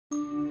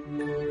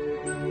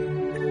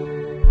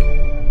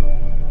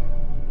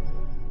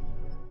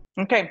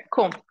Okay,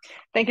 cool.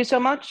 Thank you so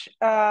much.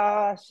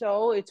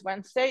 So it's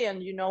Wednesday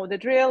and you know the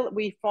drill.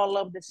 We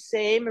follow the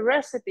same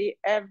recipe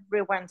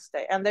every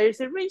Wednesday. And there is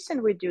a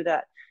reason we do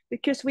that,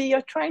 because we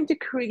are trying to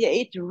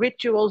create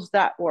rituals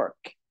that work.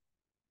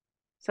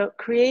 So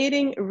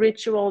creating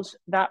rituals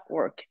that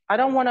work. I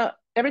don't want to,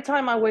 every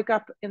time I wake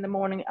up in the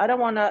morning, I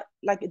don't want to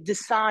like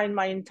design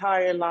my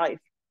entire life.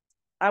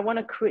 I want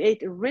to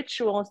create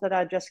rituals that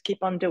I just keep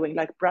on doing,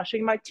 like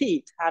brushing my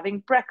teeth, having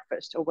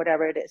breakfast, or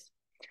whatever it is.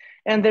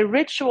 And the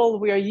ritual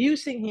we are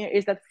using here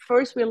is that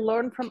first we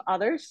learn from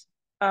others.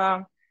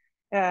 And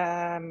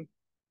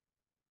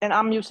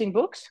I'm using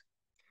books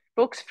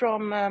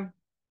from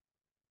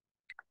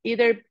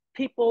either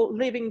people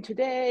living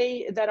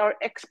today that are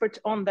experts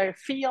on their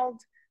field,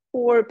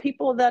 or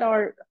people that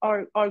are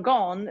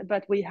gone,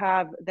 but we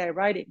have their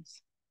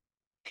writings.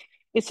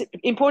 It's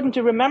important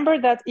to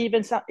remember that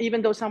even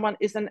though someone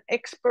is an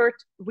expert,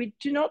 we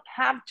do not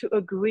have to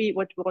agree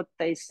with what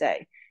they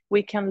say.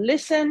 We can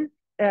listen,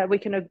 we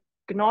can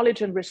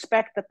acknowledge and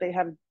respect that they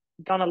have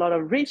done a lot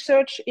of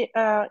research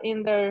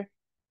in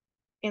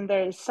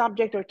their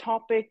subject or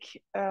topic,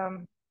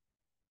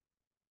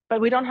 but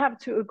we don't have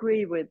to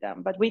agree with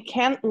them. But we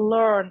can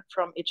learn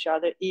from each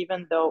other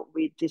even though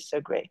we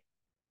disagree.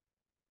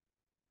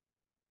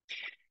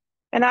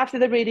 And after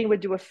the reading, we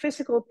do a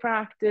physical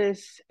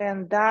practice,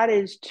 and that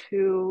is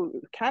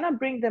to kind of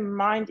bring the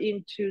mind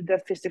into the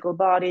physical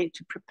body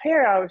to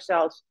prepare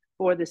ourselves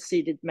for the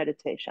seated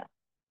meditation.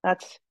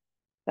 That's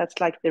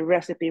like the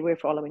recipe we're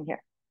following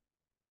here.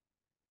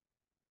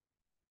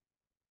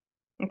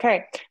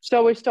 Okay,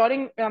 so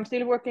I'm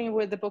still working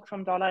with the book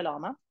from Dalai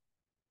Lama.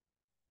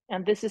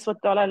 And this is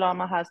what Dalai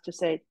Lama has to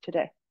say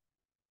today.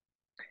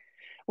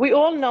 We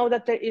all know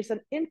that there is an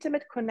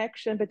intimate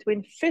connection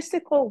between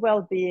physical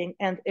well-being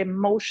and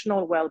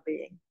emotional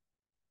well-being.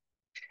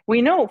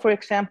 We know, for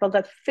example,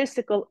 that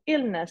physical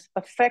illness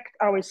affects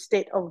our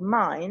state of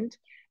mind,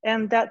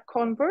 and that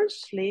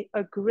conversely,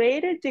 a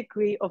greater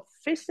degree of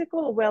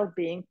physical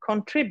well-being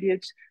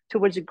contributes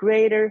towards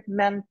greater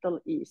mental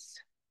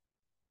ease.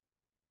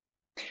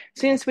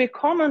 Since we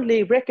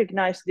commonly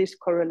recognize this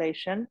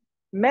correlation,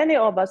 many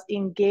of us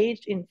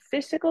engage in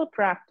physical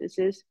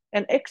practices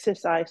and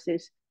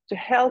exercises to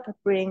help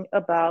bring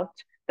about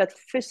that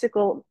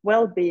physical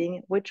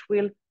well-being, which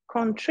will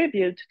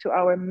contribute to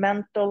our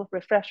mental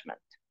refreshment.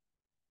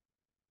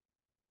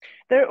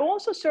 There are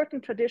also certain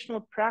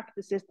traditional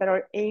practices that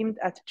are aimed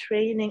at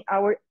training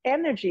our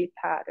energy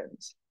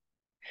patterns.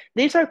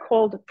 These are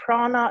called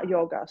prana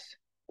yogas,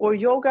 or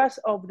yogas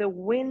of the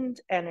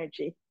wind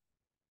energy.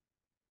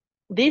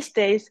 These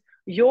days,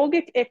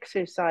 yogic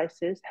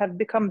exercises have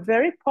become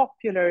very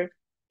popular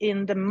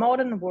in the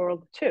modern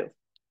world too.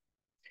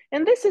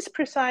 And this is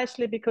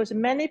precisely because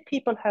many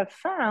people have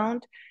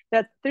found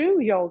that through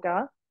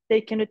yoga,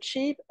 they can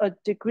achieve a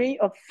degree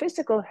of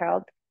physical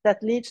health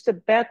that leads to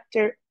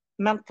better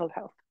mental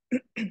health.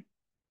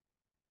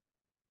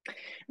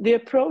 The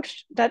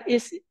approach that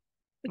is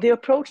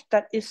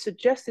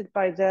suggested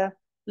by the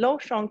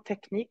Losong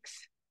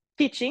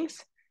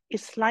teachings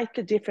is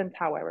slightly different,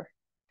 however.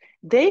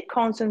 They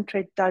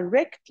concentrate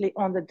directly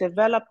on the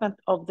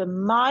development of the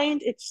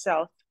mind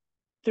itself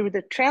through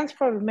the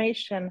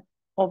transformation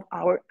of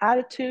our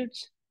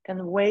attitudes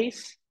and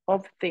ways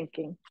of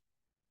thinking.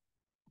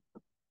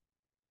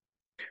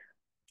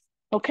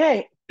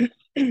 Okay.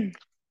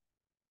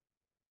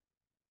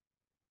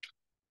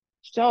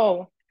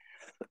 So,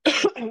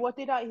 what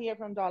did I hear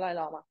from Dalai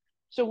Lama?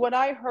 So what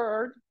I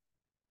heard,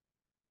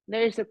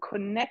 there is a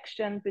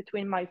connection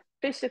between my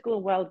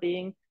physical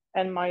well-being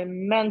and my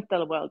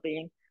mental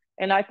well-being.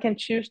 And I can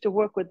choose to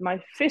work with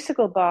my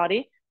physical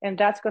body, and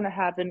that's going to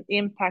have an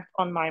impact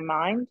on my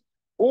mind.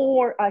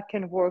 Or I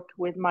can work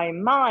with my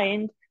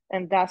mind,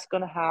 and that's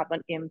going to have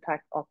an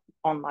impact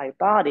on my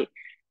body.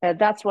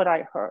 That's what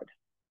I heard.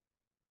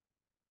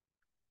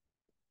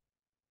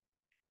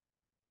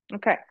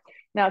 Okay,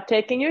 now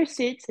taking your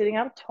seat, sitting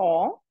up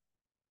tall.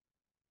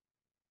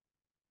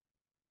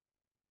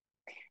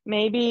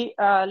 Maybe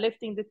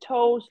lifting the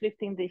toes,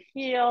 lifting the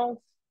heels.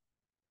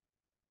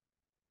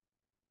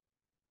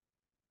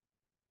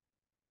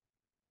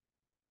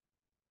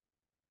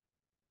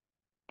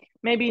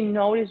 Maybe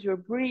notice your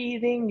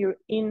breathing, your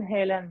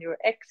inhale and your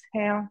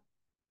exhale.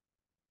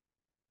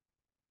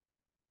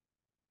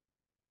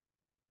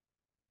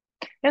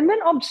 And then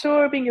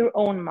observing your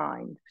own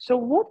mind. So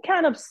what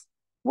kind of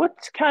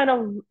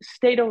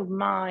state of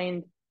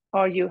mind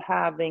are you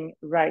having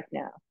right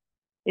now?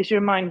 Is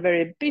your mind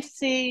very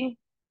busy?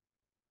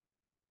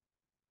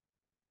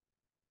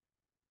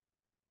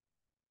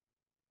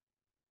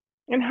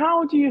 And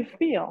how do you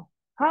feel?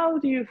 How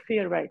do you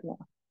feel right now?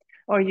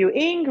 Are you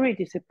angry,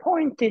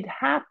 disappointed,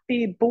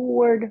 happy,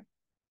 bored?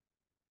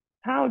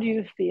 How do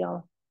you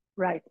feel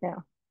right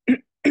now?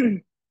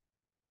 And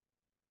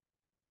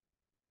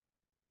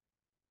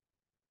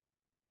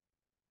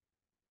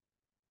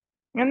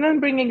then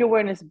bringing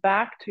awareness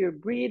back to your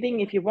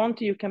breathing. If you want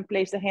to, you can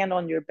place a hand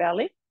on your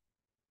belly.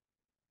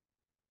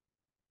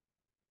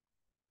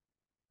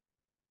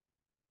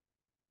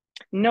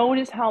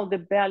 Notice how the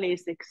belly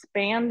is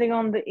expanding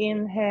on the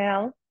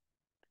inhale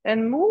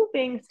and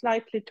moving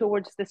slightly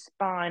towards the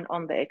spine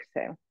on the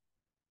exhale.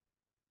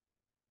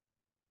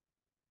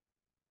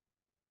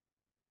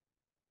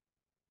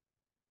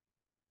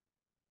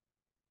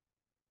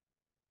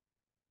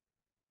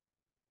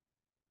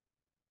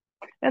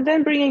 And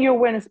then bringing your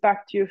awareness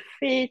back to your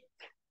feet,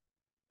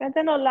 and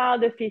then allow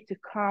the feet to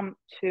come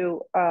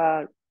to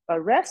a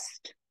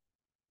rest.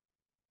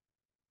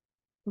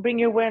 Bring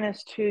your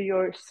awareness to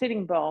your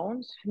sitting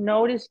bones.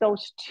 Notice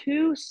those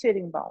two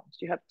sitting bones.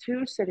 You have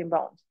two sitting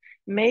bones.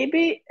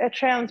 Maybe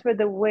transfer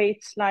the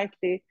weight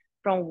slightly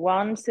from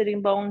one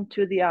sitting bone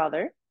to the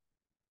other.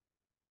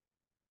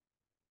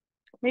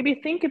 Maybe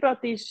think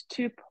about these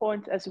 2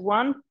 points as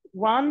one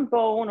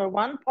bone, or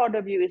one part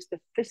of you is the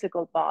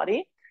physical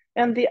body,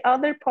 and the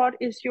other part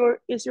is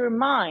your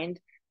mind.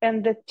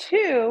 And the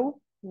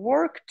two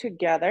work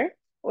together,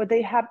 or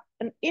they have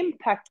an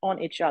impact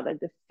on each other.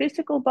 The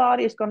physical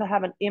body is going to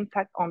have an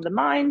impact on the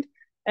mind,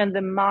 and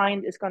the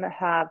mind is going to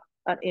have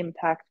an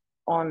impact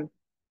on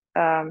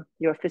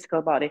your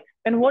physical body.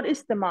 And what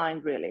is the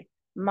mind really?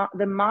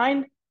 The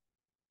mind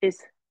is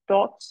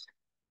thoughts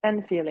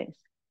and feelings.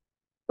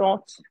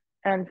 Thoughts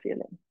and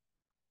feelings.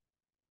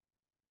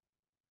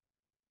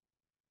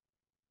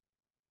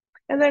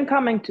 And then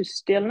coming to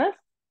stillness.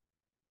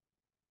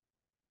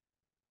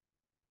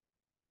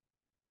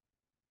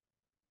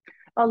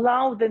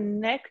 Allow the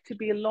neck to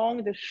be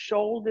long, the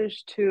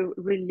shoulders to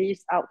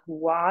release out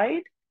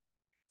wide.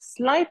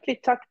 Slightly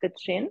tuck the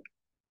chin.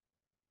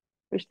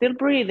 We're still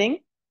breathing.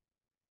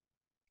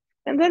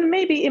 And then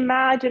maybe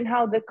imagine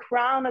how the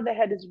crown of the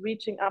head is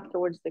reaching up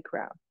towards the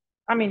crown.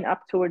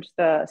 Up towards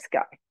the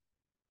sky.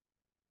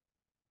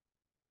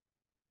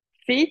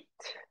 Feet,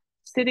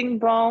 sitting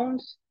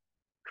bones,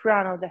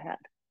 crown of the head.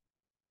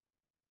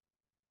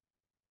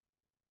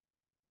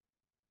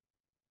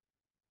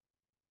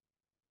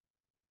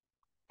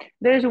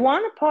 There's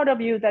one part of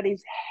you that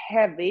is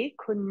heavy,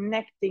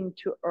 connecting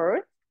to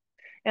earth.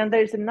 And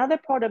there's another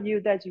part of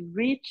you that's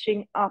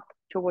reaching up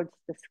towards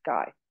the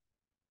sky.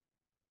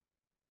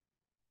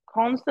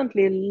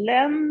 Constantly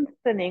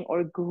lengthening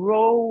or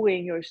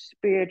growing your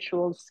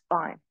spiritual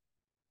spine.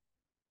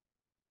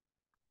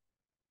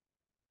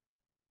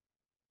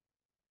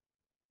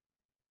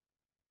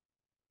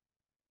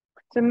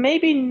 So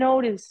maybe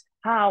notice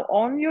how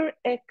on your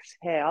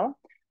exhale,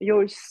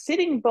 your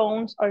sitting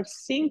bones are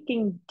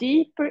sinking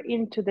deeper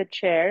into the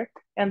chair,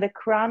 and the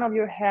crown of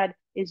your head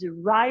is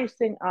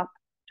rising up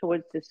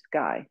towards the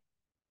sky.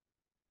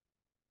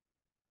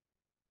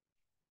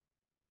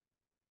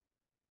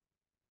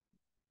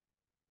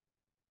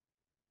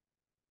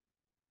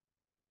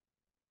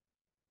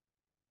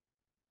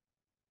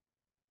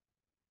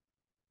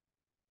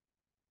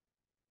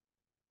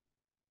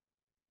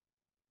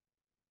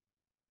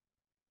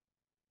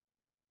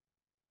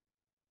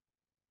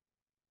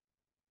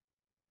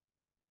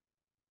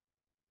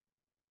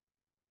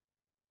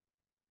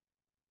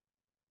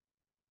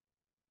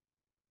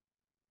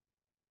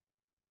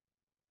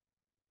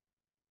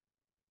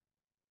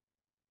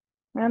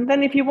 And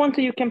then if you want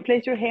to, you can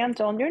place your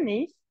hands on your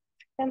knees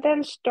and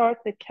then start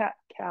the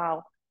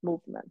cat-cow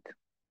movement.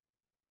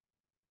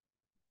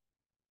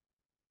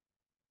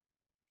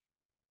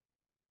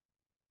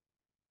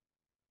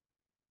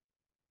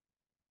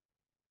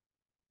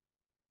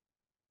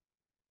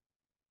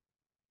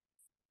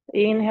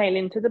 Inhale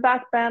into the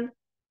back bend.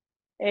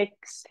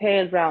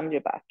 Exhale, round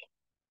your back.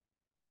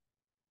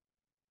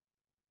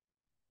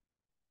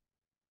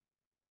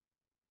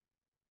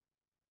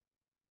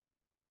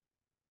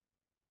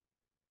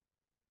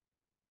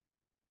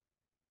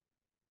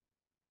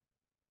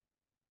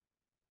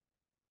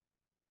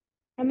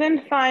 And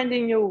then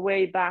finding your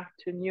way back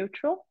to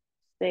neutral.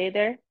 Stay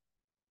there.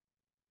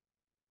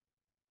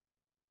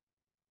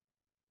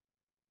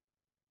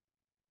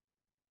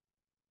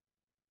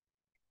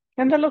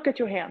 And then look at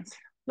your hands.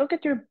 Look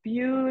at your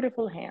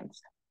beautiful hands.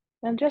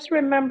 And just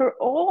remember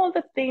all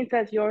the things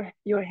that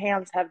your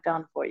hands have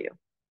done for you.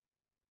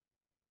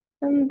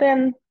 And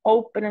then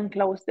open and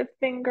close the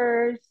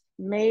fingers.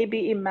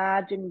 Maybe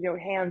imagine your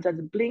hands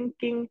as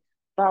blinking,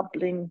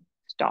 bubbling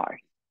stars.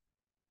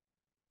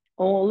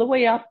 All the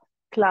way up,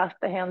 clasp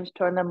the hands,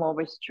 turn them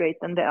over,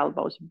 straighten the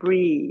elbows,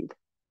 breathe.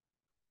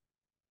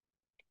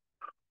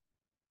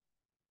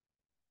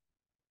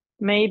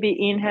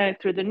 Maybe inhale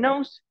through the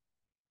nose,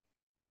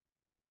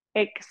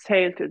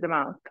 exhale through the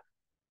mouth.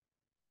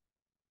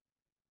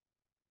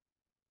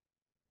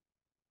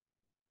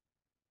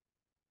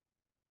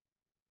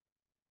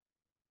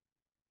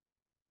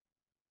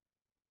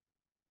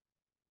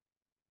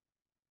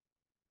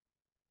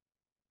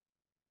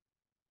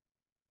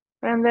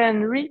 And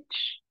then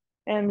reach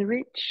and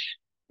reach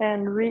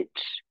and reach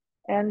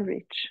and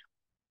reach.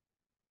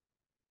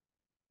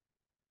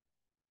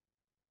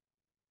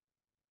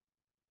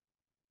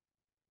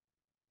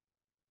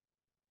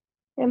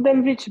 And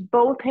then reach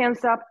both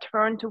hands up,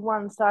 turn to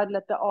one side,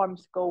 let the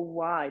arms go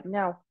wide.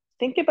 Now,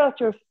 think about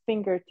your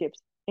fingertips.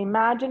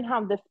 Imagine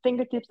how the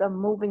fingertips are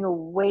moving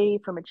away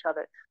from each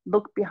other.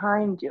 Look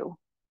behind you.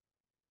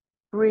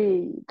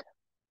 breathe.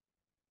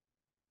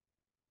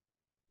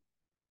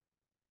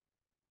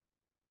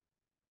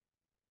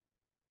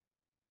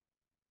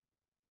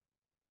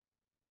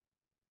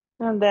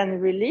 And then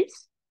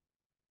release.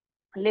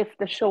 Lift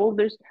the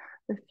shoulders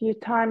a few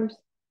times,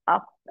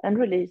 up and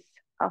release,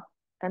 up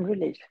and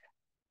release.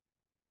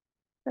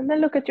 And then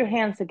look at your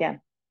hands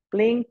again,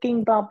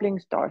 blinking, bubbling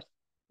stars.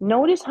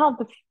 Notice how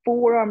the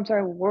forearms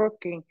are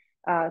working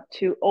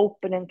to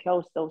open and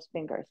close those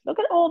fingers. Look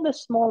at all the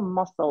small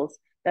muscles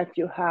that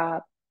you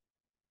have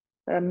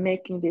that are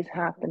making this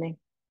happening.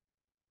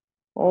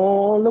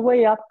 All the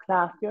way up,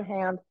 clasp your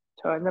hand,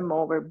 turn them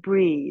over,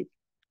 breathe.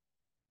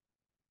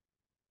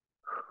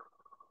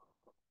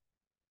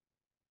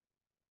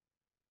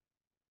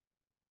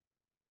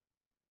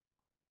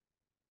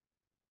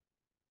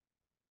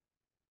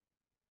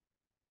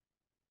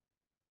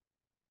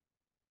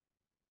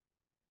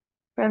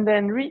 And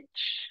then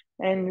reach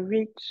and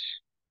reach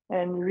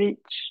and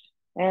reach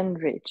and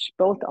reach.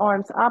 Both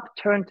arms up,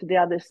 turn to the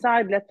other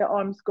side. Let the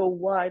arms go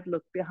wide,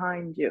 look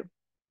behind you.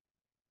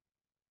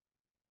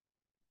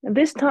 And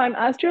this time,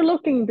 as you're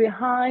looking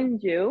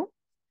behind you,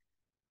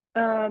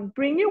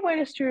 bring your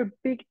awareness to your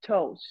big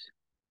toes.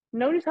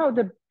 Notice how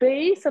the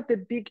base of the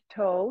big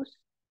toes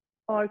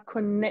are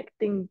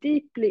connecting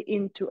deeply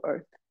into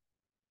earth.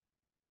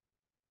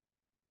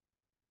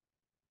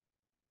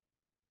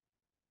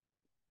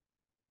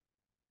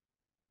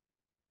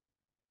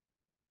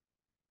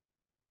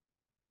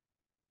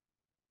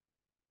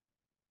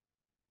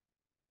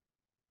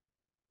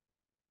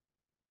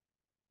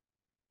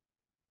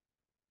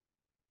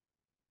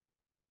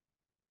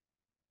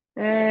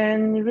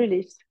 And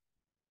release.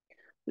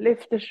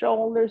 Lift the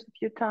shoulders a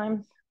few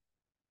times.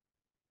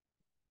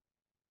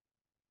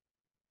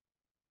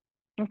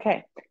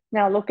 Okay,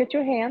 now look at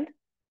your hand.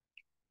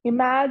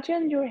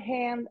 Imagine your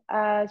hand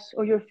as,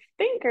 or your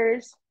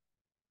fingers.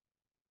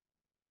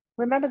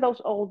 Remember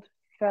those old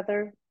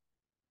feather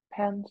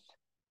pens?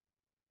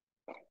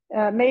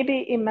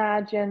 Maybe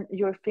imagine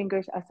your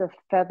fingers as a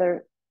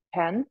feather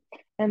pen,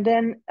 and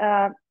then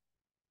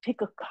pick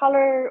a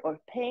color or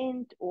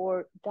paint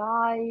or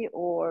dye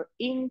or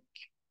ink.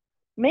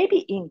 Maybe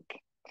ink.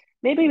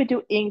 Maybe we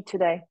do ink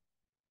today.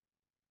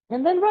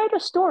 And then write a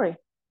story.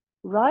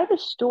 Write a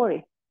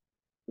story.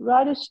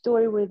 Write a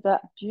story with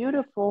that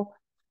beautiful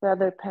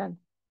feather pen.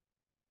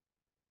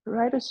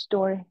 Write a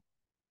story.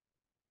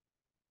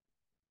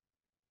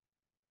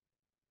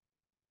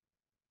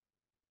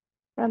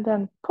 And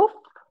then poof,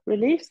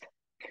 release.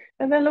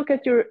 And then look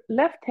at your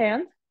left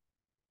hand.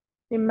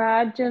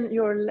 Imagine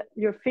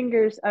your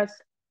fingers as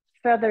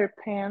feather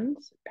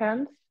pens,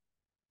 and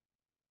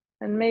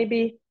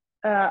maybe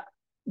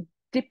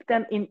dip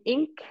them in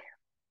ink.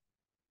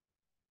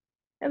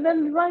 And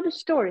then write a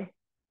story.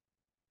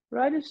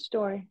 Write a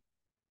story.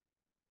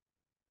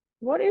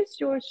 What is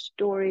your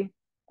story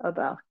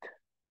about?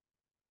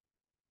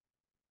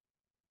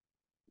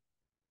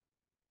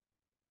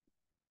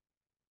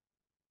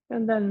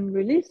 And then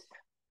release.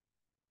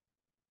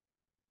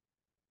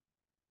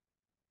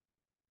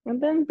 And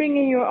then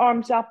bringing your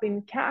arms up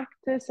in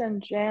cactus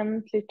and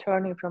gently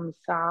turning from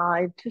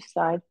side to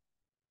side.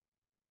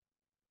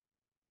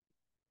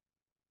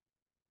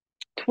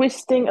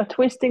 A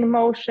twisting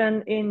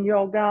motion in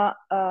yoga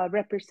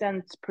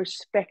represents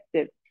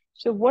perspective.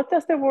 So what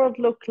does the world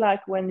look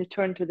like when you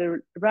turn to the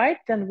right,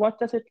 and what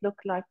does it look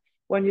like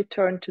when you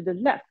turn to the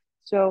left?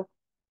 So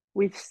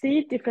we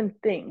see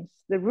different things.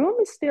 The room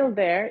is still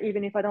there,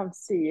 even if I don't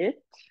see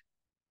it.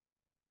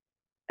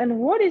 And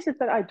what is it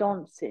that I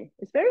don't see?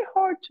 It's very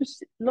hard to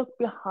look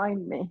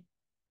behind me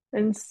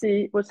and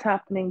see what's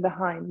happening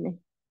behind me.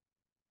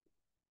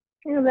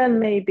 And then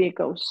maybe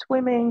go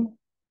swimming.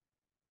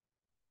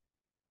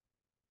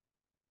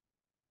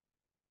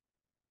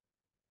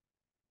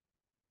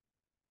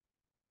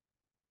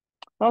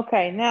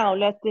 Okay, now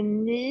let the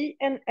knee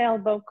and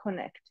elbow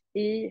connect.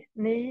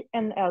 Knee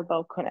and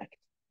elbow connect.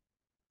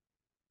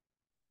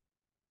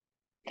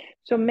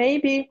 So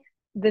maybe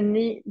the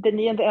knee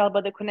and the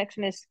elbow, the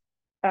connection is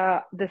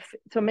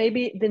so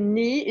maybe the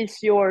knee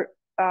is your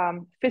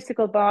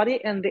physical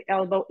body and the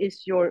elbow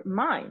is your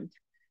mind.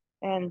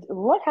 And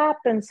what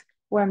happens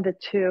when the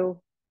two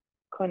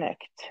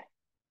connect?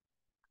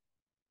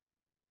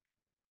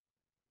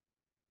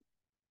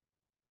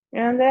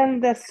 And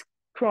then let's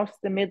cross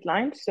the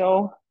midline.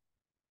 So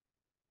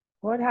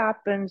what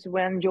happens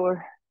when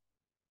your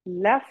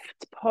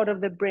left part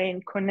of the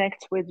brain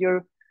connects with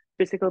your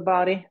physical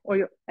body,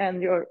 or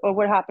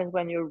what happens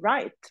when your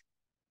right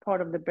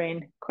part of the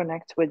brain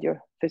connects with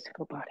your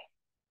physical body?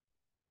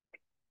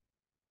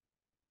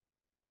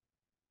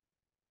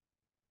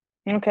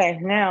 Okay,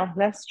 now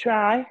let's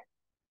try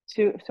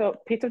to, so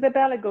pit of the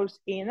belly goes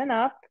in and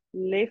up,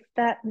 lift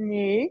that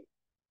knee,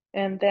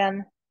 and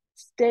then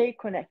stay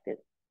connected.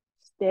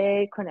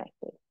 Stay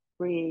connected.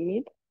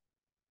 Breathe.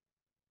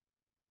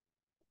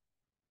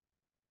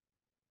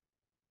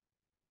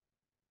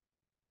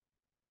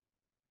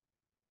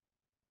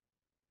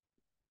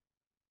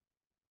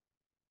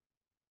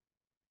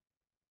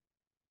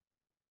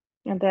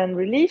 And then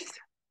release.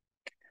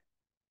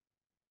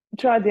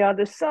 Try the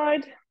other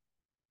side.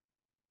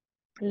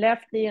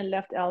 Left knee and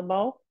left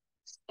elbow.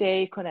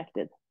 Stay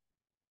connected.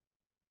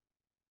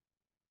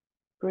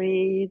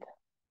 Breathe.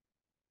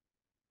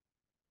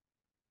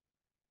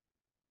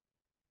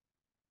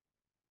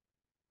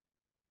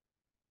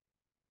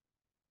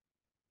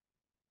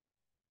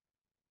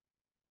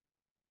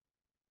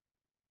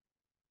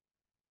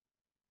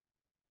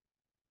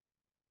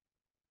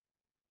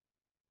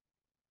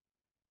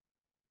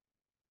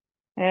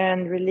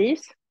 And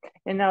release.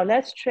 And now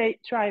let's try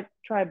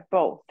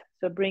both.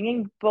 So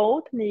bringing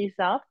both knees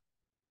up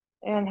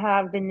and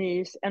have the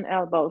knees and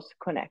elbows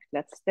connect.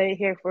 Let's stay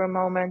here for a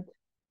moment.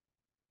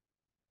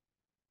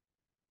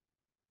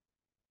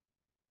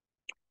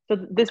 So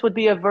this would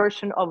be a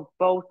version of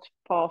boat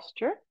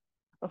posture.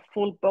 A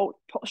full boat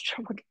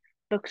posture would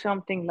look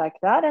something like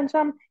that. And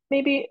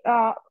maybe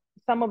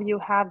some of you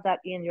have that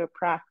in your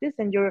practice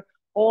and you're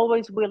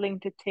always willing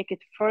to take it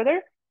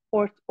further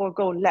or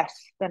go less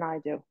than I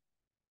do.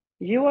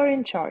 You are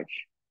in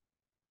charge.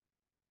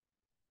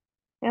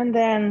 And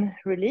then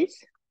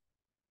release.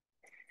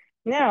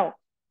 Now,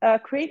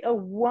 create a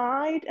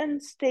wide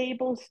and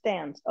stable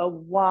stance, a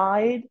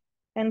wide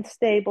and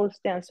stable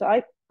stance. So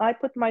I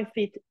put my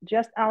feet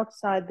just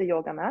outside the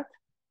yoga mat,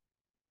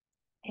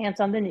 hands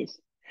on the knees.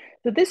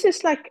 So this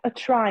is like a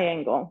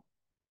triangle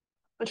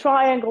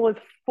with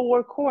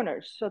 4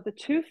 corners. So the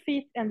 2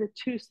 feet and the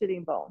 2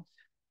 sitting bones.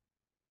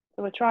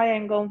 So a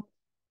triangle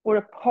or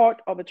a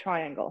part of a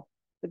triangle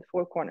with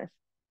 4 corners.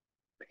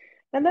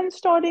 And then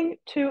starting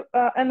to,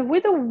 and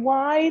with a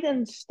wide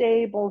and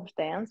stable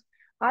stance,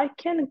 I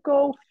can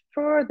go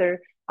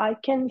further. I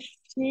can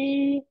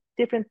see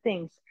different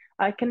things.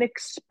 I can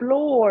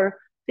explore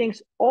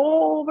things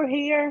over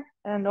here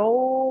and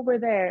over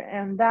there.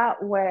 And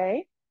that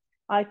way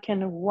I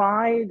can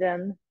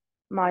widen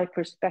my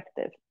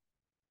perspective.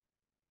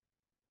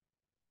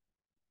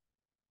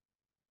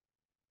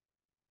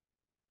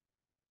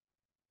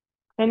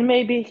 And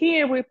maybe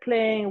here we're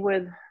playing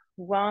with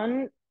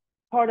one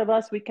part of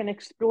us, we can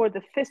explore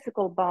the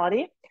physical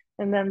body,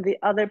 and then the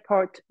other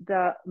part,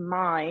 the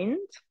mind.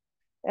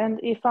 And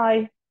if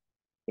I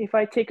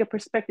take a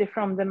perspective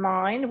from the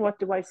mind, what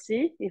do I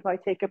see? If I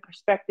take a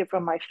perspective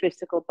from my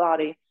physical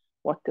body,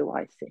 what do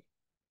I see?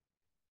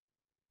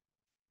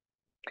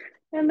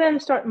 And then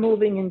start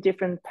moving in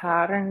different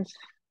patterns.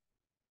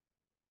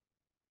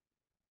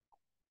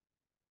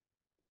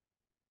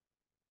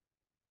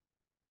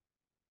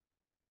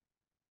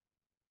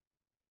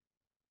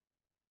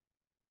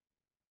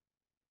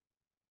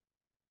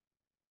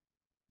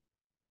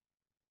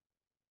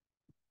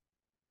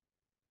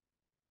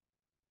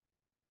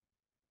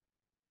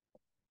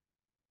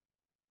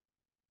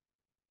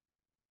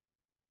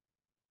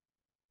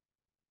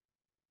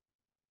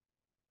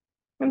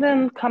 And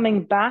then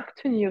coming back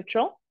to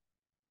neutral.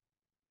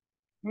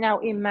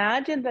 Now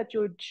imagine that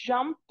you're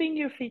jumping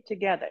your feet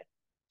together.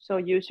 So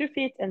use your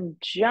feet and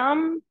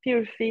jump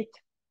your feet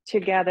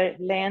together,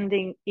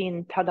 landing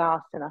in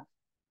Tadasana.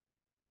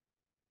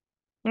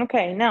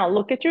 Okay, now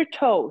look at your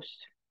toes.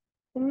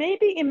 And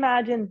maybe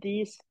imagine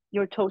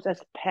your toes as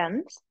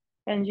pens,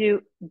 and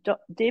you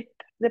dip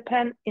the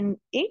pen in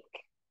ink,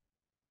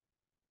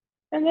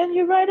 and then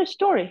you write a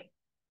story.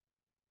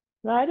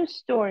 Write a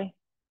story.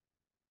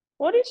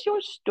 What is your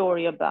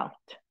story about?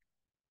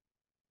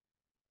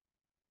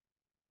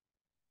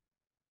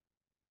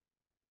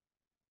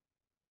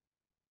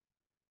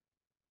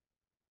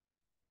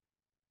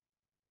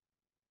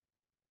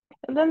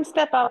 And then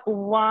step out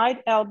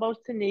wide, elbows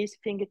to knees,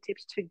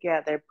 fingertips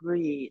together.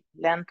 Breathe.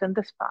 Lengthen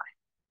the spine.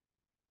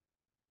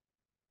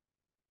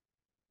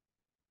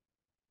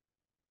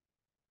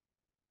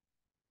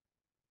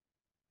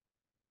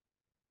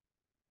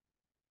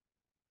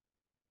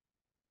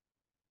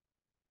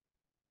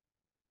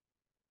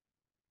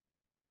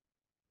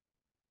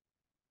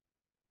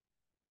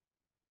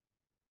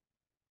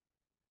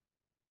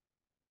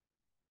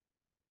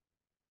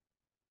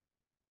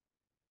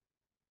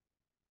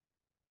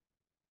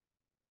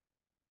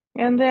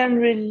 And then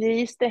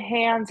release the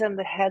hands and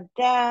the head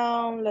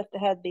down. Let the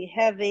head be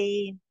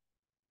heavy.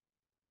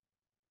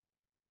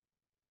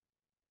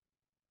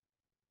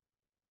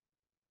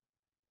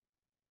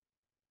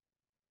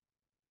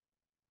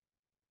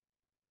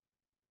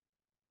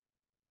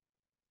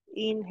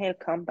 Inhale,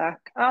 come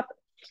back up.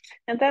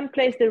 And then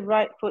place the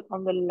right foot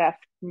on the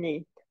left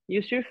knee.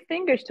 Use your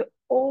fingers to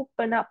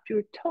open up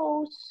your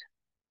toes.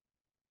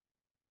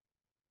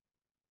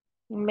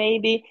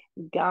 Maybe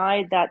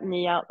guide that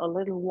knee out a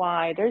little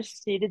wider,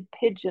 seated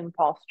pigeon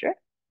posture.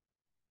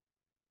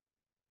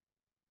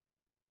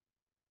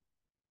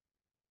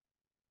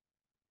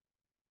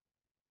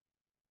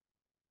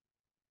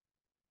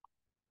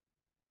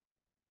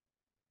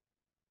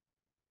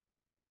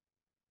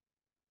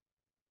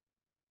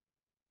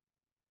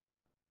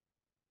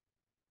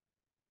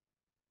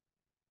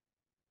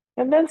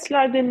 And then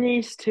slide the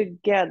knees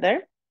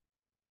together.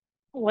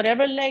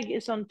 Whatever leg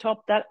is on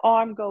top, that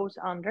arm goes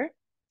under.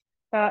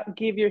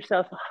 Give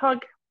yourself a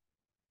hug.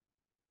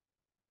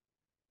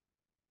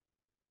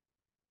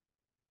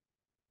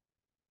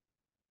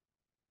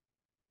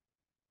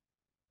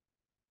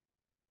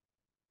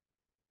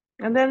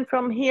 And then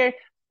from here,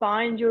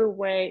 find your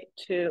way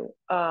to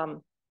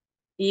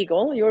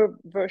eagle, your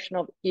version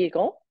of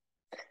eagle.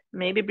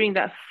 Maybe bring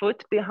that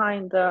foot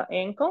behind the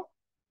ankle.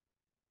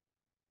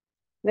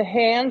 The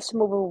hands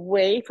move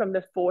away from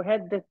the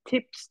forehead. The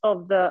tips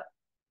of the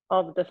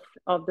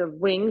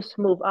wings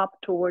move up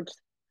towards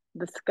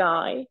the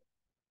sky.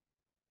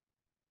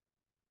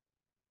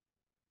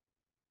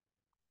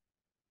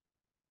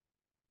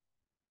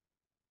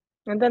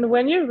 And then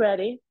when you're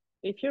ready,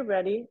 if you're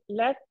ready,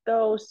 let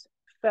those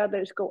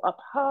feathers go up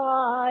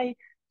high,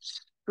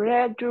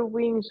 spread your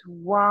wings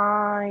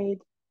wide,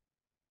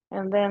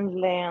 and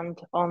then land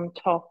on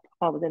top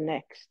of the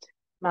next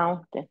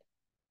mountain.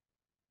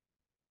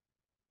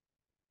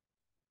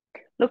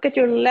 Look at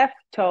your left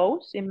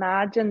toes.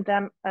 Imagine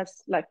them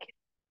as like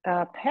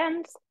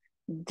pens.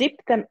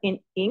 Dip them in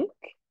ink,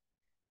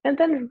 and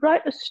then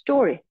write a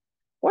story.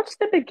 What's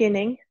the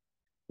beginning?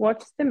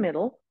 What's the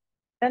middle?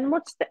 And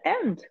what's the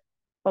end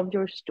of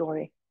your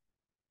story?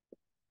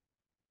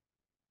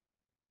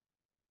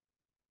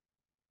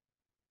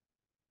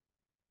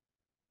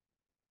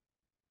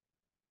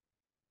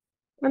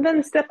 And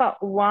then step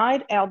out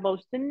wide,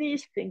 elbows to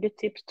knees,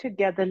 fingertips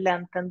together,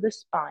 lengthen the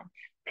spine.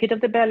 Pit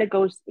of the belly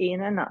goes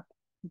in and up.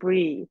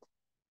 Breathe.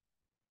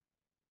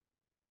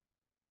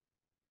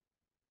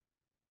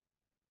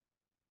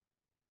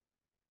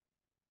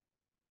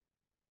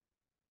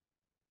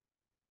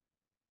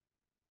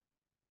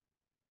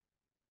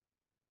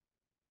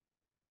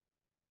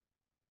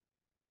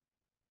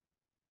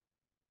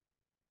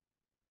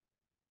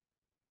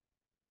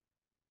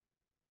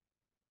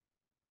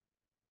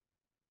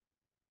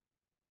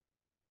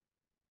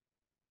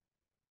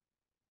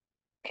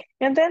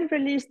 And then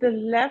release the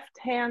left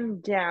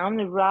hand down,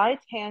 the right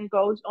hand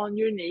goes on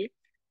your knee.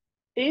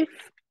 If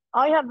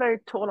I have very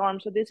tall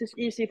arms, so this is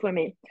easy for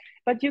me,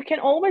 but you can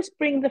always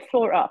bring the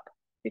floor up.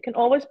 You can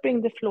always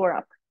bring the floor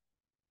up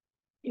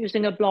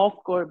using a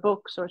block or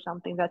books or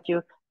something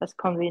that's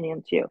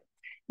convenient to you.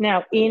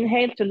 Now,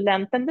 inhale to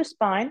lengthen the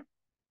spine.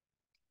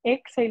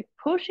 Exhale,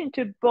 push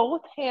into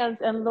both hands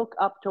and look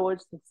up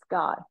towards the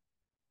sky.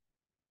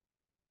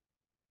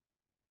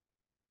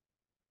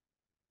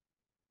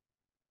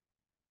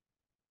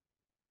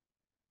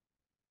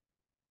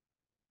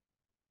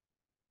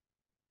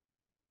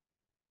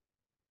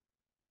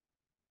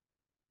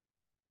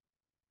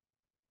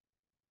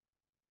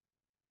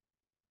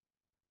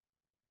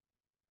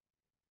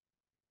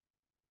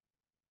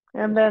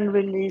 And then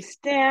release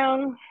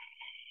down.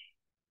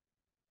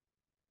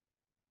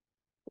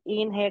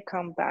 Inhale,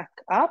 come back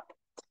up.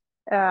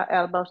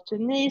 Elbows to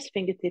knees,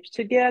 fingertips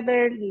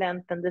together,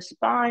 lengthen the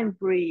spine,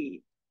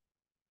 breathe.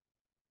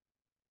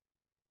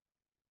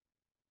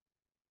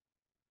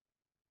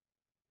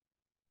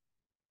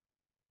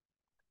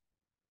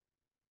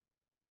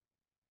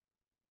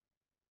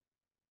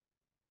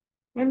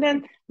 And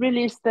then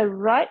release the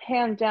right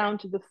hand down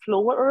to the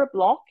floor or a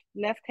block,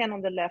 left hand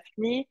on the left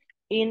knee.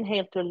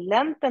 Inhale to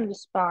lengthen the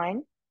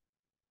spine.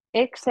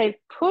 Exhale,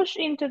 push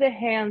into the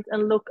hands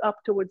and look up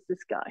towards the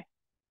sky.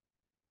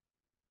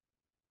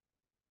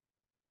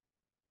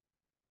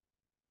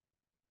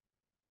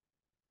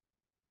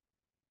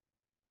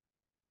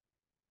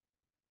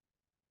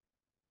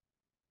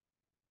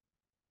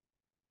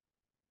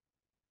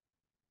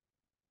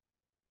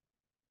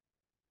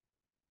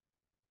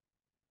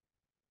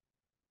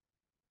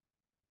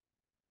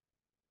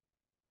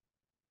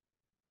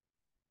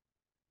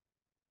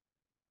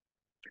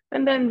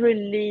 And then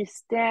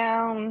release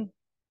down.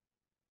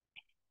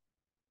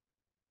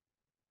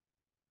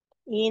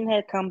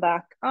 Inhale, come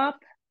back up.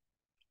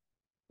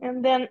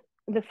 And then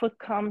the foot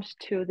comes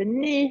to the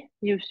knee.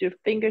 Use your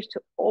fingers to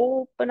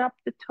open up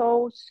the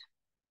toes.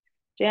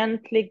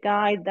 Gently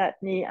guide that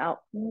knee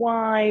out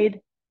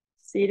wide.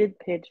 Seated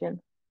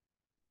pigeon.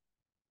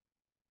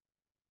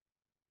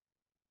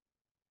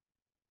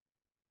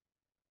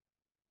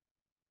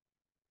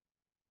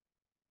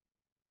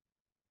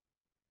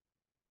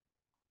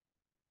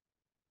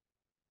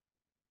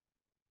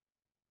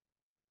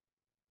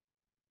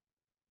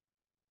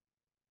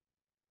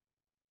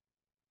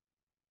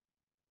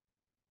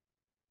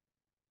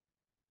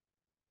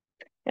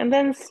 And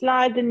then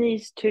slide the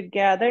knees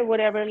together.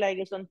 Whatever leg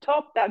is on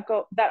top,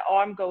 that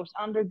arm goes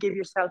under. Give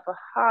yourself a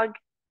hug.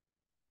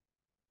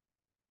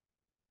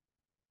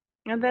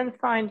 And then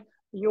find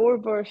your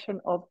version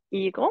of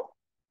eagle,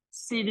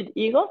 seated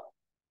eagle.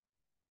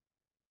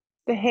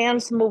 The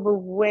hands move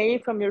away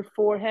from your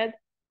forehead.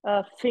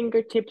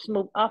 Fingertips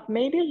move up.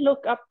 Maybe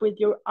look up with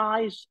your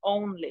eyes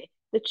only.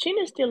 The chin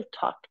is still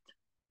tucked,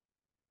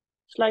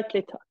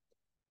 slightly tucked,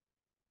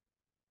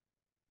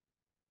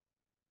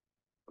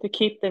 to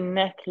keep the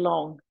neck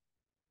long.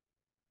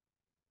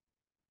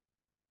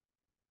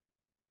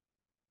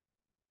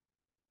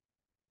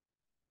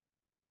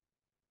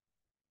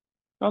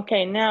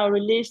 Okay, now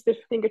release the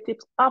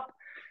fingertips up.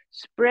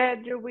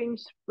 Spread your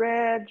wings,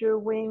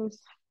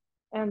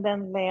 and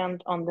then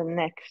land on the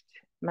next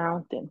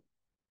mountain.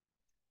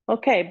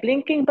 Okay,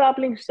 blinking,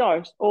 bubbling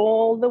stars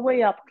all the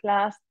way up.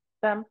 Clasp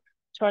them,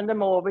 turn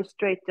them over,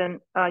 straighten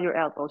your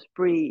elbows.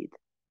 Breathe.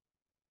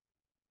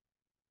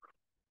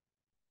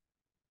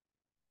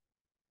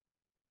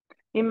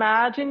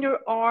 Imagine your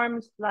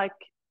arms like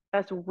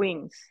as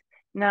wings.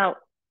 Now,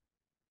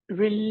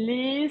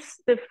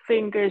 release the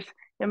fingers.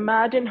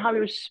 Imagine how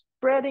you're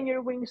spreading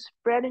your wings,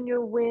 spreading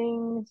your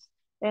wings.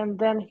 And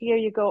then here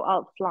you go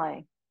out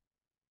flying.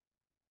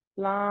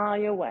 Fly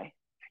away,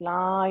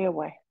 fly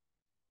away.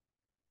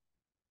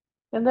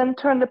 And then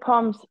turn the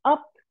palms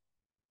up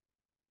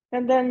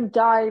and then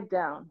dive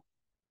down.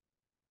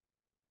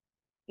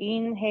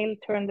 Inhale,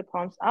 turn the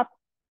palms up.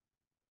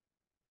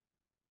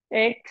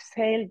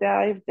 Exhale,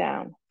 dive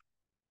down.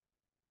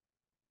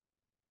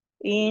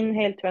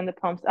 Inhale, turn the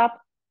palms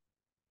up.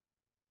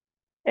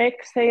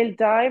 Exhale,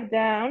 dive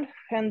down.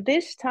 And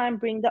this time,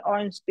 bring the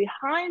arms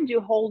behind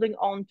you, holding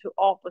on to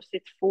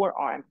opposite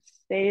forearms.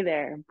 Stay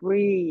there,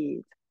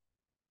 breathe.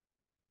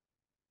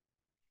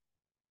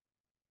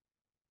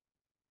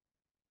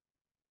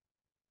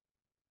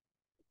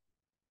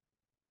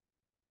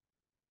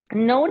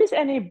 Notice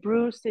any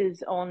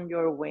bruises on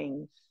your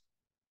wings.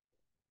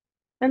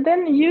 And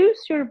then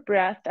use your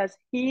breath as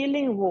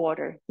healing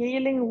water,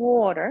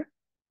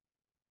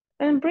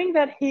 and bring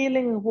that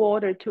healing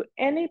water to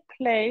any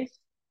place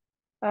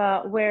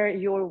where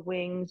your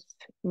wings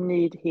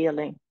need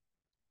healing.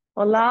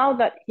 Allow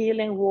that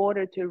healing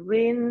water to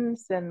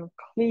rinse and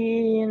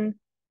clean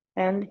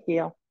and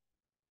heal.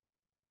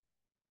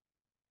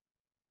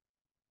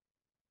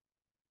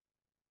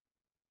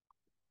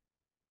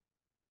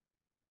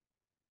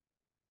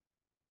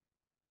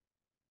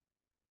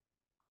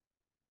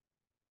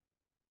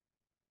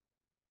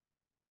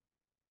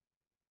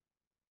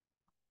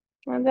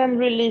 And then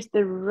release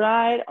the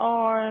right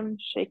arm,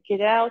 shake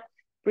it out,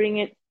 bring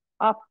it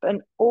up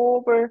and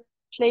over,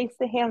 place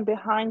the hand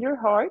behind your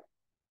heart.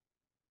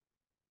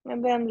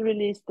 And then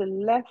release the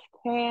left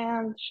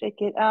hand,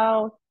 shake it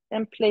out,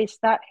 and place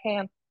that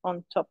hand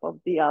on top of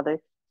the other.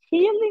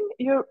 Healing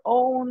your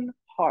own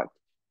heart.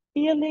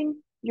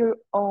 Healing your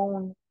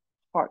own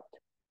heart.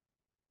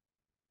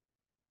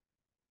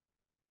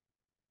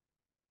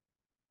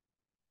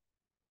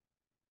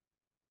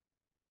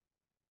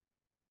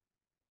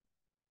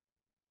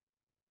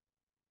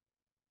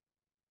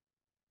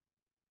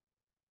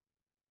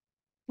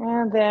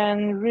 And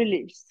then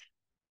release.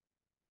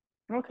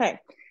 Okay,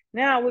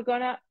 now we're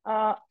gonna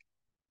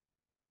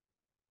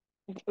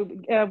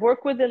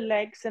work with the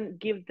legs and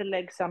give the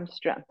legs some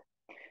strength.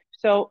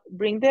 So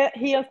bring the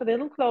heels a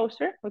little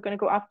closer. We're gonna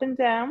go up and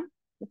down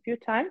a few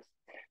times.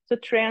 So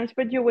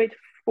transfer your weight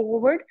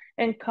forward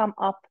and come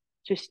up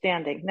to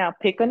standing. Now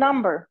pick a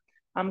number.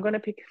 I'm gonna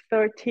pick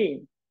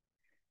 13.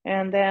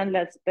 And then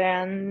let's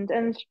bend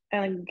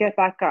and get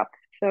back up.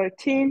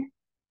 13,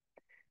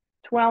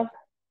 12,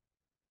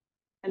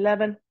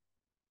 11,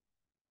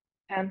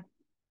 10,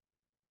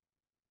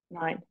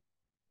 9,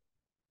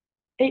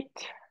 8,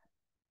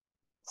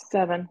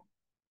 7,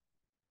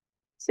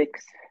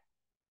 6,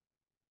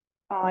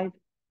 5,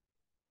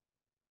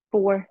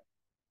 4,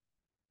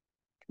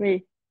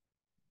 3,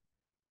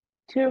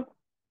 2,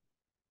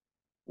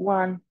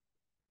 1,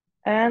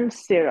 and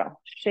 0.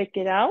 Shake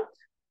it out.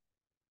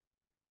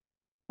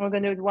 We're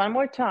going to do it one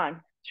more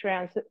time.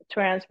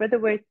 Transfer the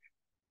weight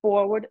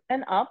forward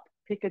and up.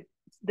 Pick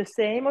the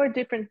same or a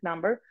different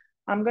number.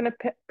 I'm going to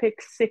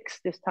pick 6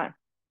 this time.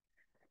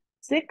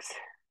 6,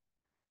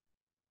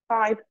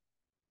 5,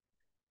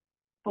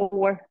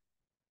 4,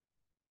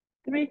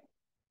 3,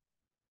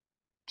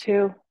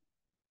 2,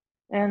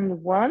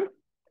 and 1.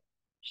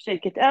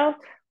 Shake it out.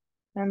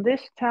 And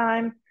this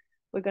time,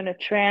 we're going to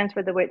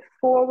transfer the weight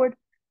forward,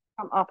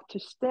 come up to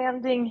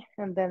standing,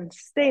 and then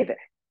stay there.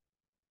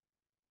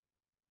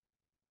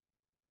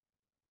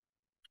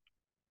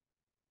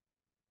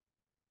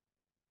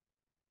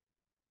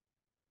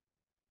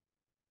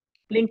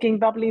 Blinking,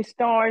 bubbling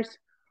stars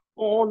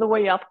all the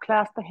way up.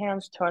 Clasp the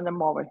hands, turn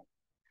them over.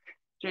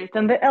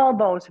 Straighten the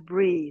elbows,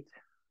 breathe.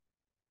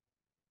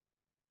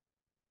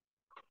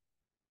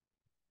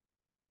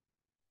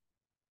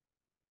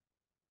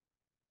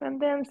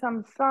 And then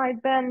some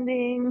side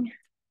bending.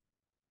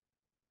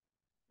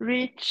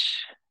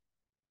 Reach.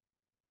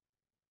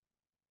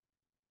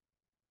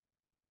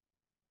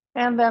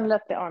 And then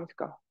let the arms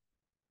go.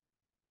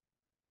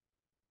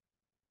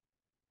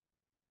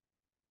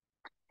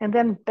 And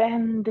then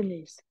bend the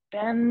knees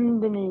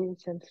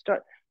and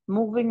start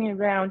moving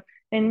around.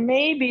 And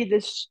maybe the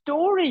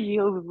story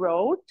you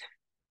wrote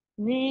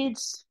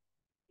needs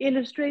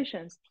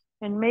illustrations.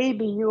 And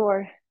maybe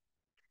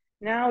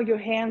now your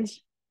hands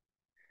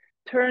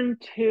turn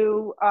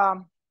to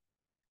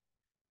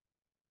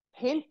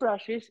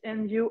paintbrushes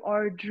and you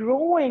are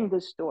drawing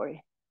the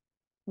story.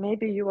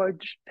 Maybe you are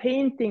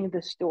painting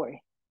the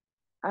story,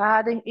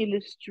 adding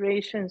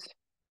illustrations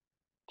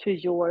to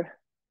your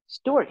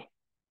story.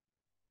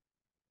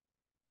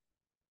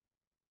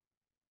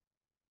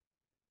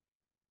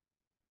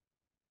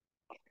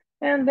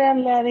 And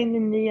then letting the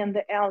knee and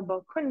the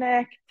elbow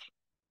connect.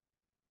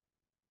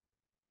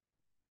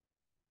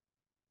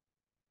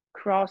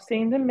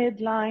 Crossing the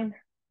midline.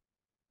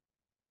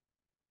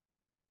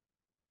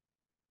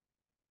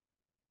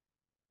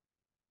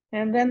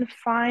 And then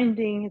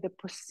finding the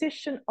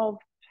position of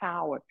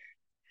power.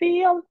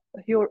 feel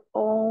your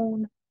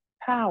own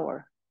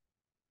power.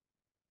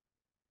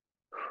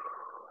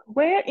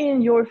 Where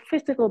in your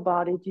physical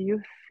body do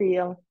you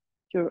feel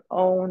your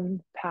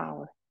own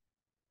power?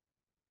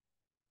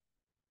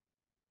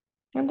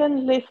 And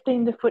then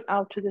lifting the foot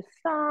out to the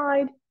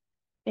side,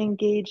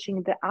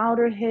 engaging the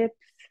outer hips.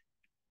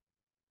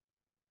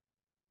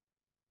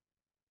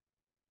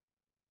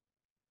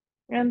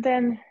 And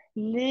then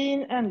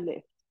lean and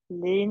lift,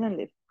 lean and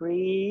lift,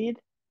 breathe.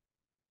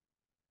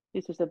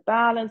 This is a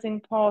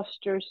balancing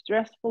posture,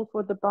 stressful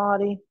for the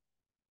body.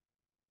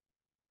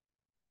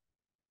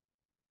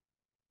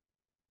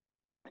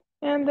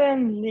 And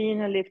then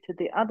lean and lift to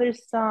the other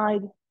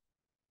side,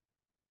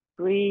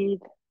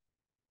 breathe.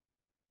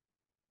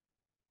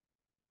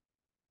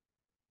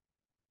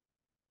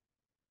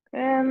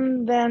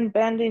 And then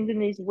bending the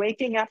knees,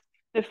 waking up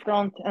the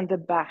front and the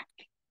back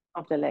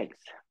of the legs.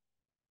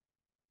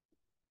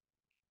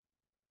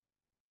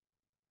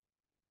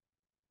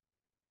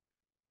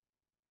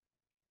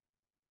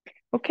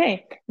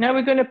 Okay, now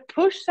we're going to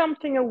push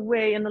something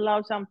away and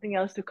allow something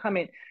else to come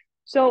in.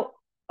 So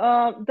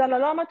Dalai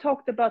Lama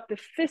talked about the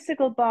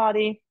physical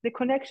body, the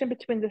connection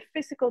between the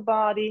physical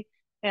body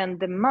and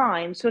the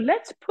mind. So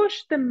let's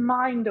push the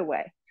mind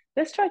away.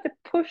 Let's try to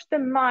push the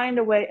mind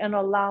away and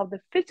allow the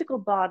physical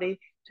body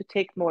to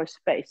take more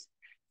space.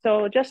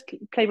 So just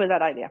play with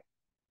that idea.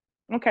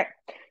 Okay,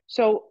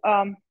 so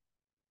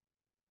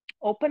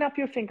open up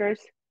your fingers.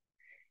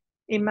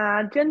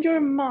 Imagine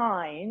your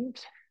mind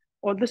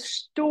or the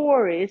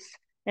stories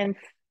and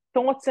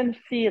thoughts and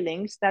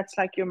feelings, that's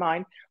like your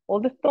mind, all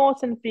the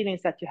thoughts and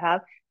feelings that you have,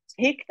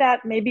 take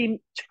that,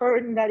 maybe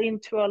turn that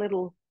into a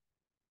little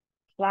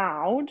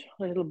cloud,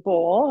 a little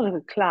ball, a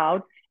little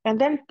cloud, and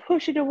then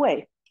push it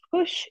away.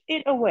 Push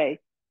it away.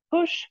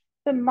 Push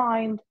the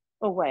mind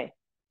away.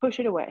 Push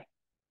it away.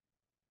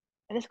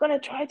 And it's going to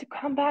try to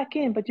come back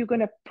in, but you're going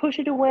to push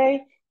it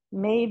away.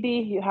 Maybe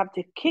you have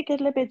to kick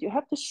it a little bit. You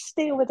have to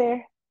stay over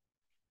there.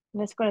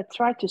 And it's going to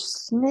try to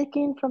sneak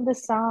in from the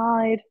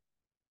side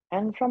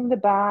and from the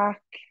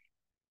back.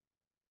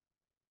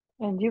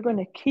 And you're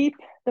going to keep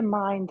the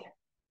mind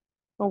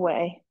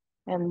away.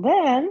 And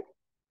then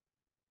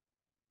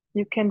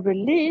you can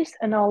release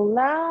and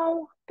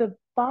allow the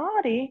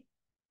body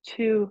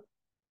to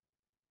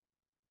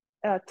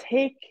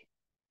take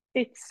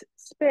its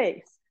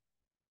space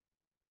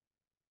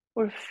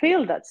or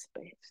fill that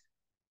space.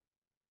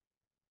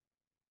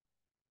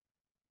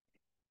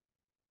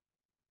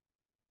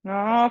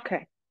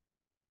 Okay.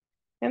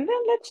 And then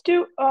let's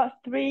do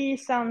 3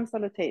 sun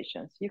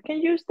salutations. You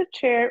can use the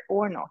chair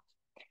or not.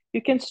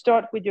 You can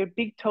start with your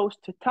big toes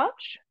to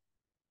touch,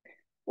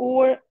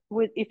 or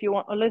with, if you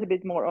want a little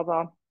bit more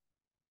of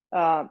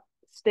a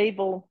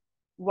stable,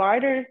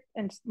 wider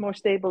and more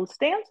stable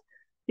stance,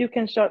 you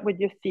can start with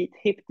your feet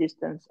hip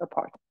distance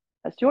apart.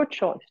 That's your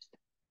choice.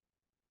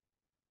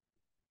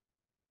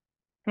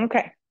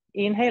 Okay,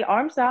 inhale,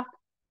 arms up.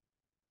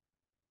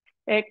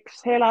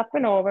 Exhale, up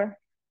and over.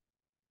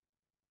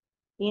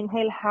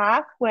 Inhale,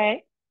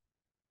 halfway.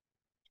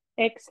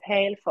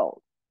 Exhale,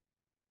 fold.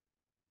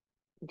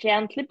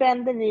 Gently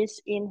bend the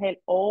knees. Inhale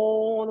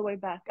all the way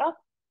back up.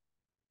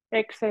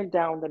 Exhale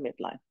down the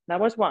midline. That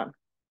was 1.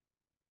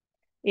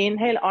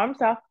 Inhale,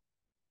 arms up.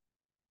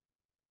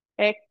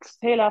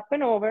 Exhale, up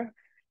and over.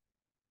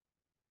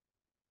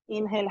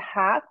 Inhale,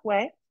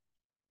 halfway.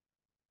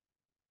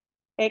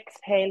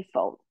 Exhale,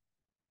 fold.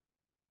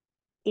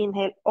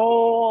 Inhale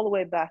all the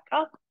way back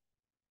up.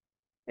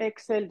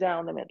 Exhale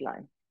down the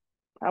midline.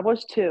 That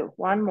was 2.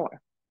 1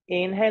 more.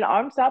 Inhale,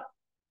 arms up.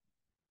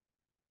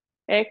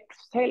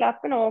 Exhale, up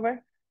and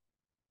over.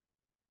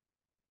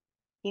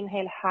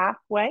 Inhale,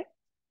 halfway.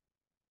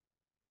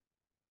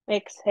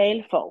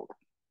 Exhale, fold.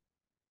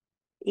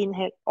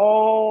 Inhale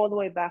all the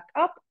way back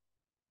up.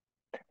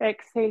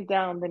 Exhale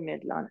down the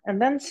midline.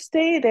 And then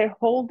stay there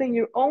holding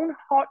your own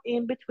heart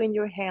in between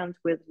your hands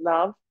with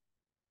love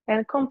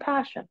and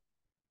compassion.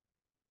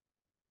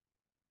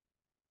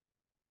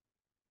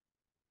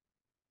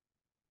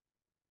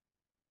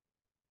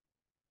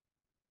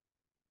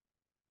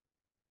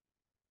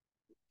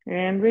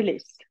 And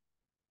release.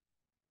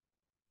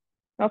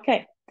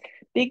 Okay.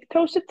 Big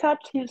toes to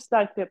touch, heels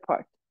slightly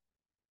apart.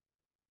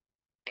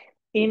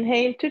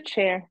 Inhale to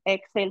chair,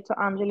 exhale to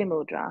Anjali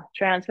Mudra.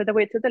 Transfer the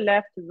weight to the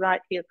left,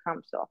 right heel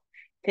comes off.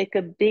 Take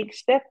a big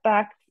step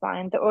back,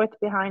 find the earth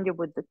behind you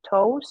with the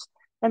toes,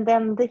 and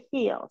then the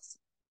heels.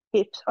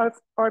 Hips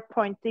are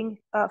pointing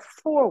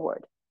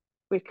forward.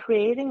 We're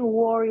creating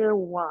warrior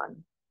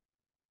 1.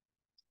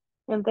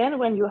 And then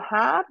when you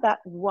have that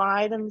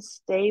wide and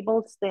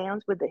stable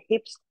stance with the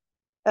hips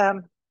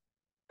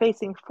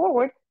facing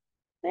forward,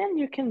 then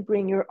you can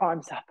bring your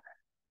arms up.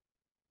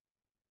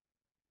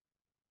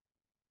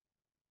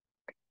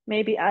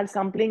 Maybe add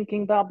some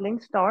blinking, bubbling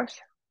stars.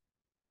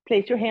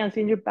 Place your hands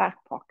in your back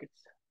pockets.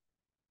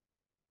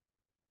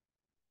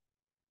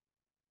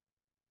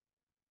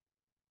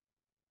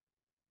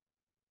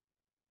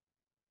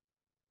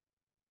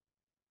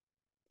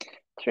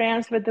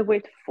 Transfer the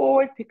weight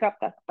forward, pick up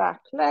that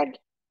back leg.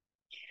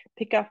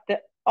 Pick up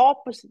the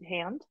opposite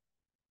hand.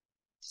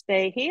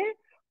 stay here,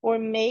 or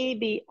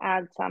maybe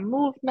add some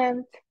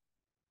movement,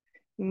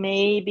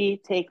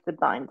 maybe take the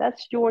bind.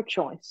 That's your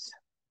choice.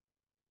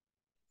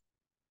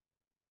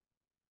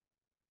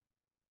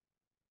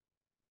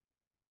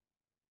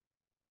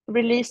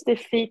 Release the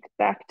feet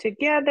back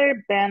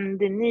together, bend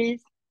the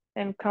knees,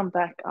 and come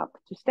back up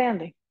to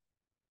standing.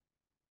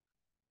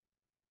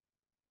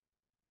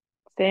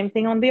 Same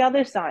thing on the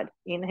other side.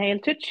 Inhale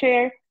to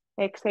chair,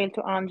 exhale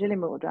to Anjali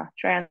Mudra.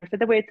 Transfer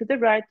the weight to the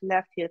right,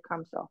 left heel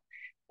comes off.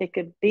 Take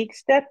a big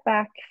step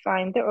back,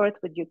 find the earth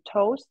with your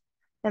toes,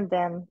 and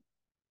then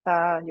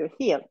your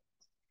heel.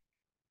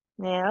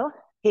 Now,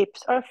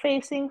 hips are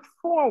facing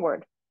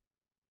forward.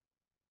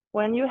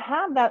 When you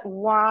have that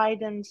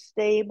wide and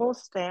stable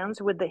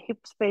stance with the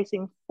hips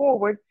facing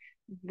forward,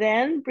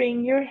 then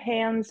bring your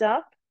hands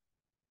up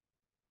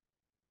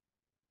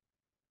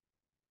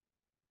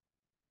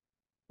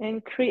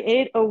and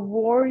create a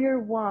warrior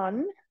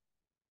one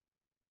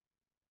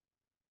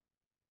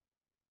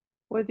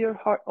with your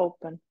heart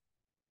open,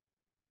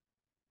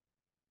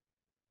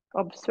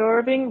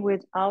 observing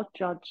without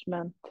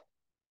judgment.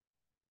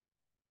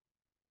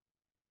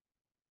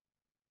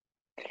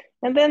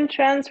 And then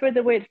transfer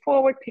the weight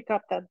forward, pick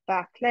up that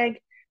back leg,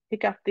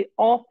 pick up the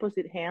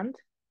opposite hand.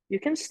 You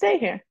can stay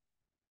here,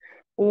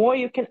 or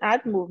you can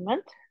add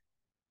movement,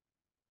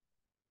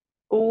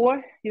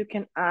 or you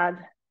can add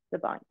the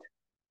bind.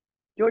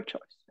 Your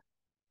choice.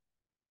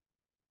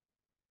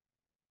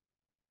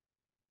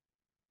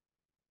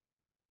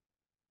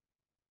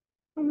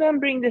 And then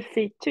bring the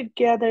feet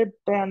together,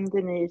 bend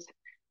the knees,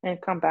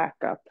 and come back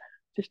up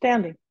to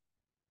standing.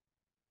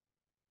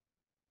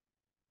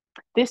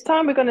 This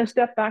time we're going to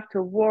step back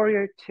to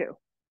warrior two.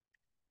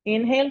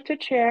 Inhale to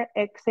chair,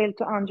 exhale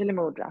to Anjali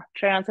Mudra.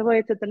 Transfer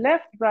weight to the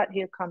left, right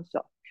heel comes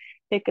up.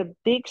 Take a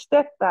big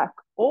step back,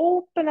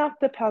 open up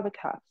the pelvic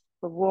half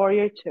for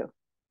warrior two.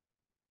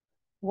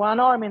 One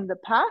arm in the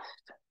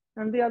past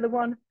and the other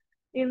one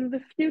in the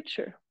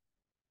future.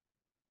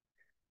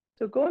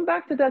 So going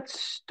back to that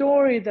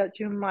story that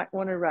you might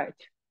want to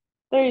write,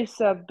 there is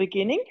a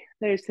beginning,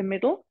 there is a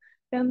middle,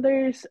 and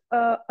there is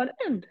an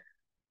end.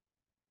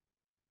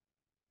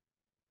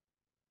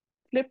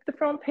 Flip the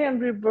front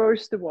hand,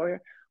 reverse the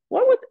warrior.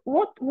 What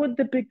would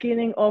the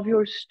beginning of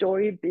your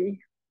story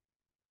be?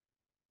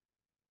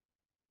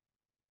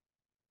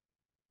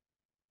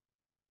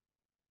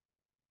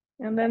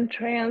 And then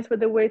transfer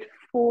the weight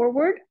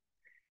forward,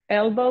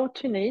 elbow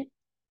to knee.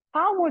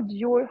 How do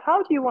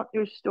you want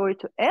your story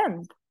to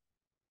end?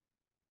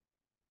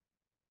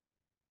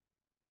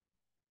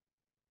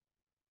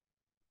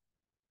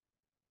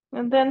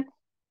 And then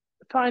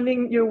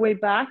finding your way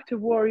back to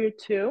warrior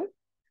two.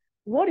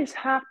 What is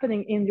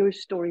happening in your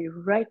story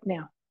right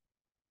now?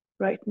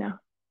 Right now.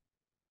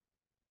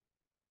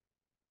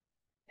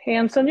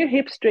 Hands on your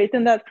hips,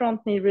 straighten that front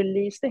knee,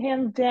 release the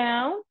hand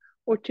down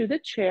or to the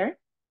chair.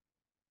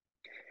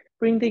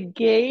 Bring the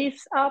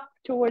gaze up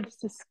towards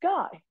the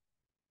sky.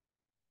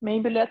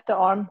 Maybe let the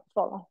arm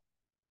follow.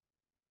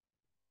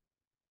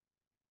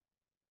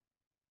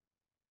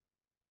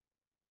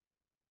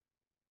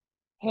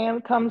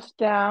 Hand comes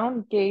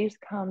down, gaze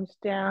comes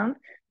down.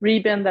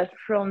 Rebend that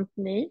front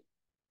knee.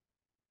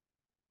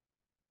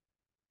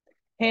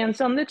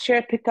 Hands on the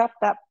chair, pick up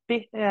that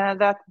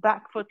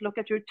back foot, look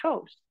at your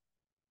toes.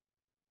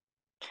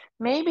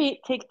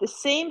 Maybe take the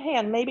same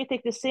hand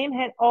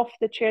off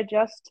the chair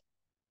just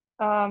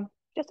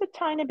a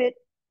tiny bit.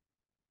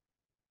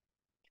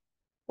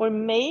 Or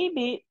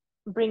maybe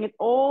bring it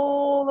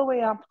all the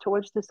way up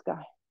towards the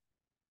sky.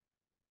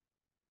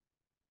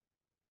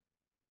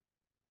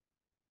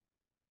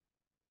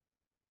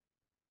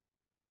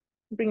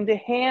 Bring the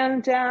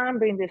hand down,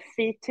 bring the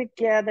feet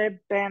together,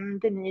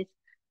 bend the knees,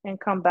 and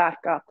come back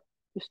up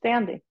to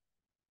standing.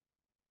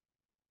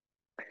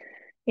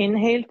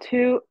 Inhale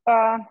to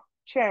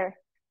chair.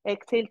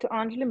 Exhale to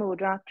Anjali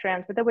Mudra.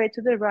 Transfer the weight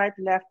to the right,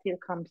 left heel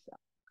comes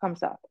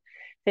up.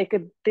 Take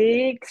a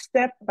big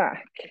step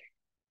back.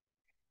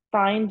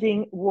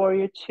 Finding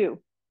warrior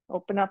two.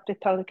 Open up the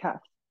pelvic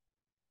half.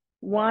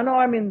 One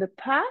arm in the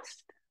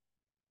past,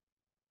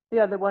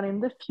 the other one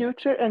in the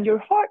future, and your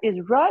heart is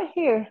right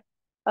here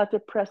at the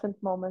present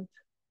moment.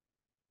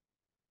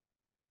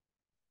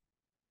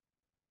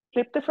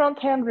 Flip the front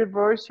hand,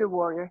 reverse your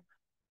warrior.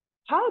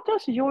 How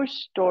does your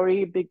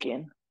story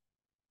begin?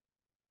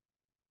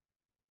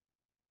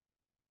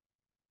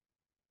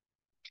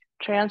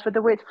 Transfer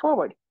the weight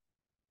forward.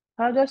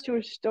 How does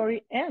your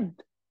story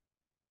end?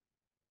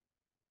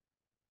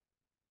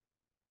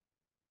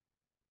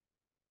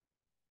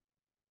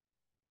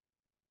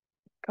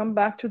 Come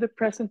back to the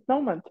present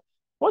moment.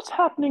 What's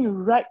happening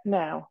right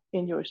now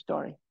in your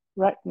story?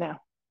 Right now.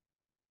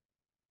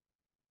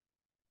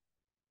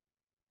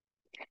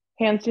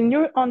 Hands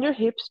on your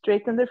hips,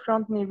 straighten the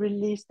front knee,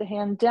 release the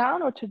hand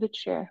down or to the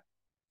chair.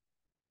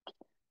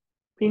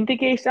 Bring the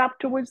gaze up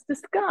towards the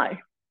sky.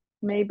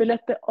 Maybe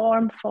let the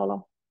arm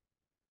follow.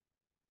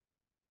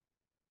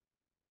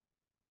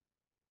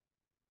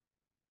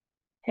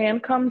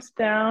 Hand comes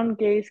down,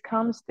 gaze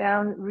comes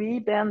down,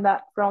 rebend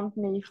that front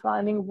knee,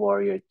 finding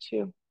warrior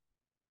two.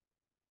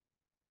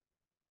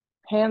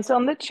 Hands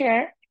on the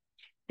chair.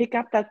 Pick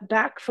up that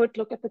back foot,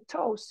 look at the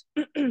toes.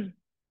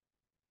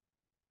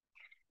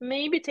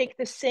 Maybe take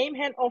the same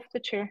hand off the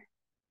chair.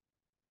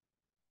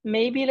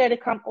 Maybe let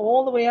it come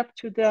all the way up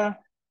to the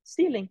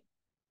ceiling.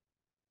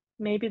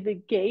 Maybe the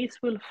gaze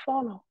will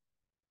follow.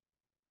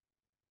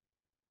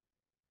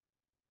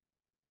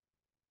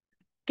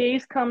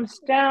 Gaze comes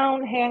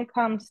down, hand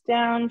comes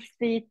down,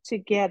 feet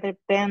together,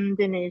 bend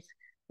the knees,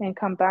 and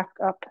come back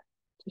up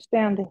to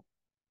standing.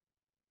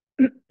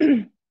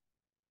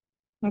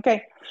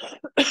 Okay,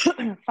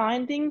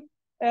 finding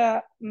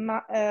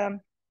mountain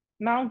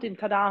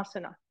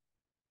Tadasana.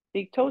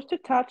 Big toes to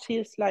touch,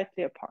 heels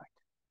slightly apart.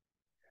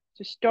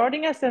 So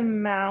starting as a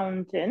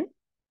mountain,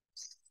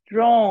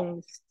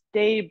 strong,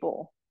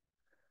 stable.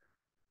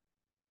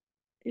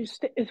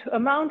 A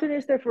mountain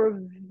is there for a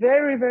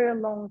very, very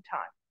long time.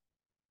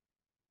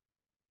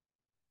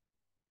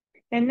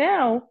 And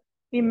now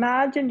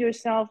imagine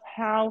yourself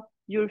how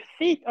your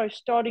feet are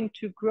starting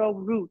to grow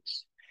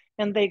roots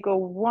and they go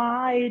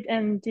wide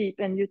and deep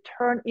and you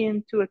turn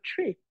into a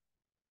tree.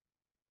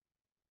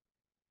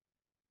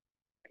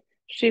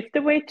 Shift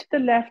the weight to the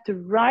left, the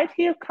right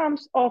heel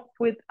comes up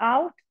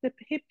without the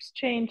hips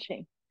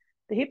changing.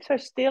 The hips are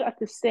still at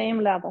the same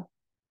level.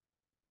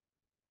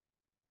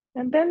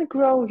 And then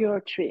grow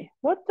your tree.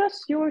 What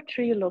does your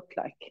tree look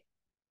like?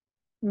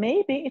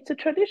 Maybe it's a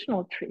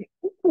traditional tree.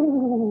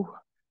 Ooh.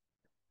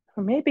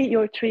 Or maybe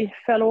your tree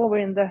fell over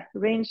in the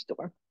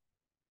rainstorm.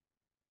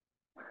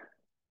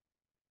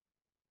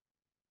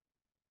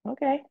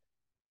 Okay.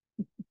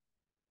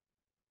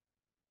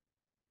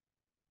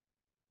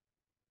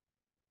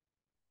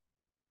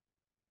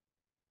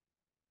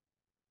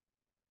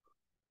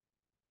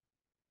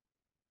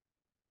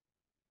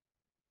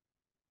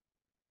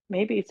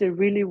 Maybe it's a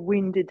really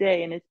windy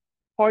day and it's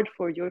hard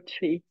for your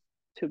tree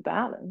to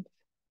balance.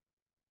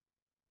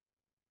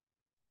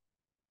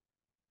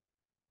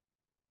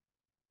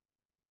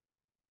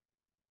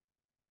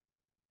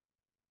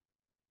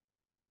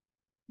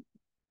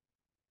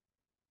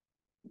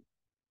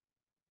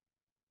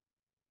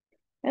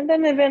 And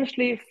then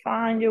eventually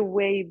find your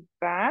way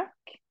back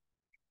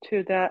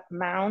to the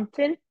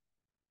mountain.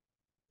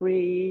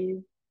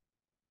 Breathe.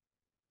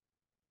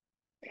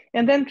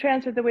 And then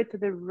transfer the weight to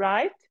the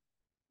right.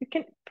 You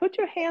can put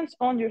your hands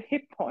on your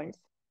hip points.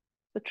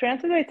 So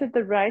transfer the weight to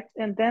the right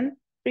and then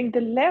bring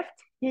the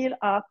left heel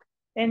up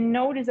and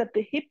notice that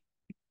the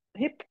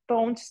hip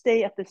bones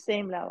stay at the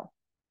same level.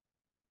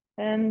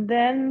 And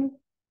then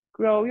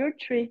grow your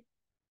tree.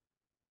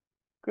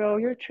 Grow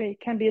your tree. It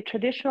can be a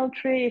traditional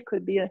tree. It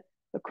could be a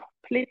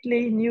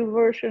completely new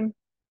version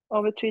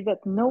of a tree that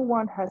no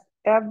one has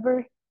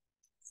ever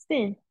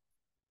seen.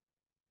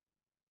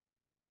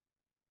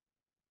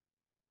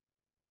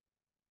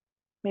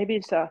 Maybe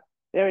it's a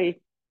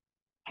very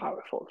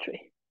powerful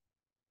tree.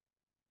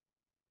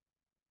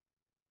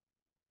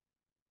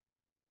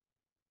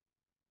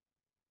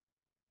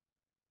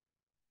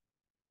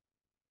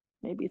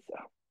 Maybe it's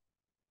a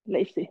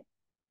lazy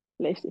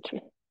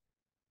tree.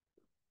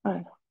 I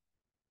don't know.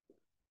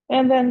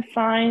 And then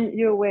find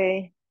your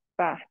way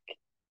back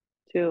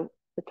to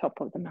the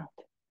top of the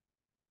mountain.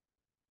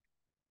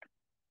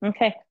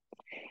 Okay.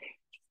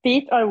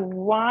 Feet are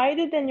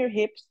wider than your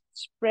hips.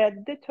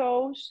 Spread the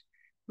toes.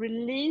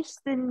 Release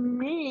the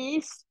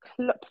knees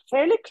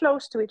fairly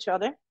close to each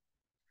other.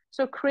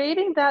 So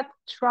creating that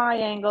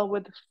triangle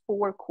with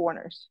 4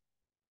 corners.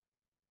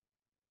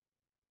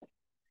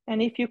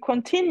 And if you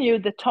continue,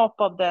 the top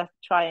of the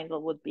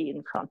triangle would be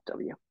in front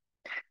of you.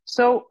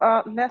 So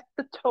let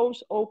the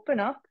toes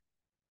open up.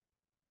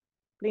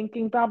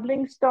 Blinking,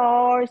 bubbling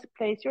stars.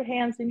 Place your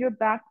hands in your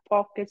back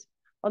pockets.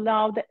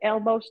 Allow the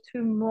elbows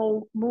to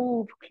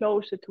move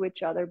closer to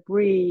each other.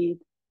 Breathe.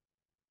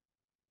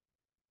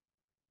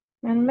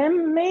 And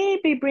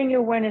maybe bring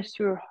your awareness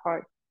to your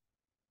heart.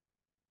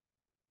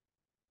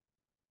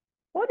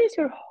 What is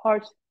your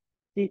heart's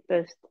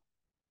deepest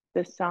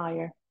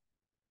desire?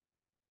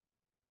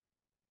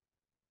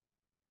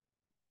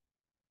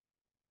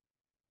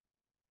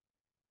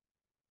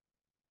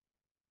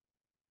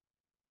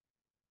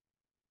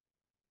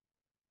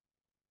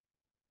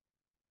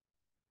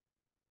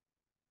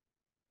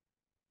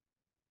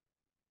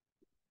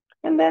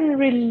 And then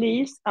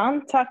release,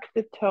 untuck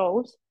the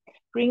toes,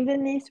 bring the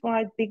knees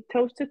wide, big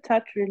toes to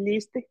touch,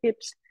 release the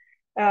hips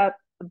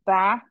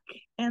back,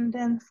 and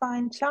then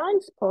find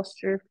child's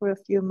posture for a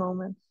few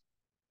moments.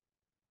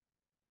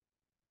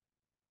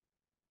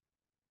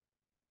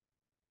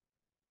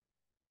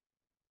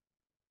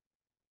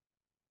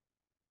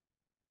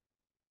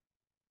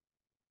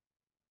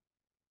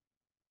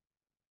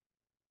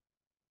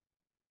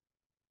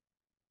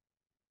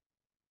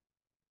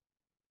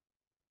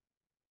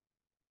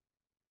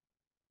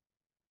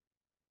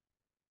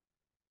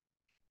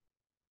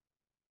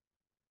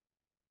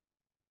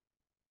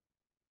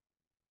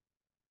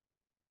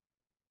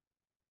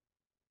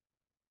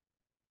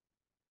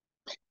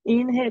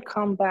 Inhale,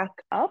 come back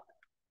up.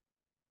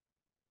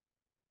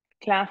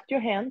 Clasp your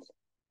hands.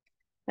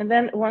 And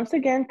then once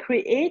again,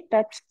 create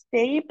that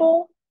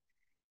stable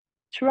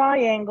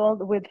triangle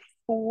with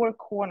four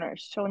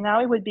corners. So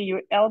now it would be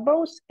your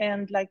elbows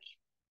and like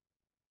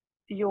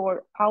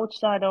your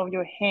outside of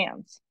your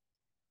hands.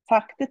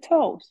 Tuck the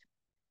toes.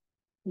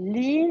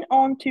 Lean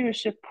onto your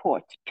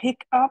support.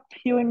 Pick up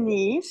your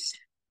knees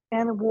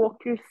and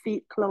walk your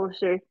feet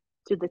closer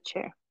to the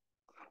chair.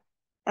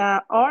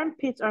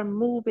 Armpits are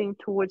moving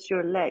towards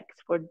your legs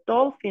for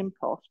dolphin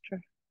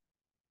posture.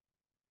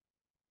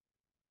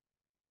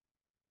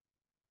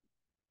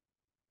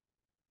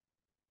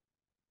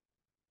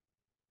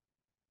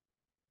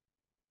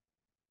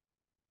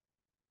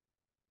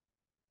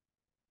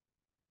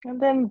 And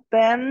then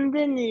bend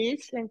the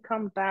knees and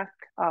come back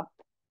up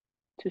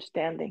to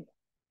standing.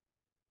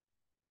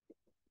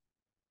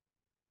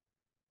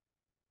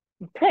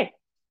 Okay.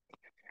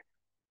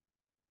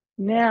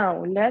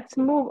 Now let's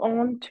move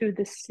on to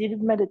the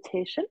seated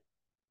meditation.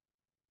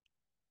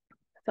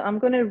 So I'm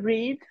going to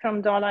read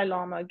from Dalai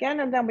Lama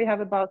again, and then we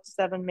have about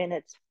 7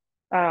 minutes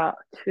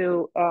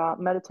to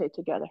meditate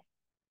together.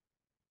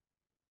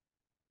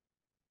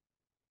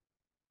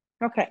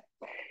 Okay.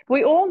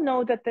 We all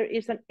know that there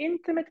is an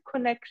intimate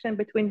connection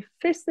between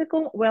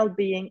physical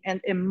well-being and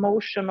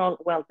emotional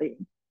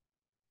well-being.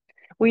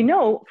 We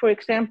know, for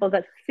example,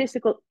 that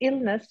physical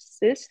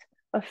illnesses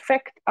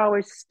affect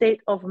our state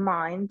of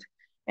mind,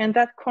 and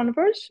that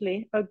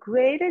conversely, a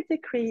greater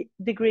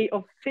degree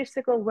of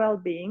physical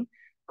well-being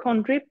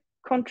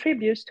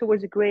contributes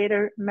towards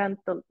greater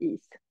mental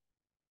ease.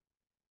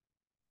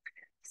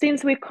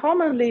 Since we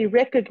commonly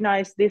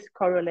recognize this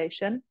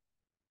correlation,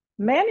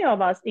 many of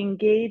us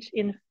engage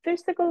in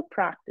physical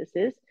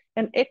practices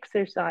and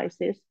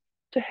exercises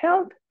to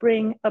help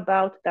bring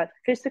about that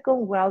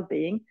physical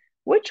well-being,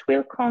 which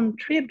will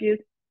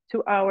contribute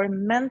to our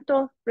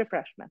mental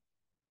refreshment.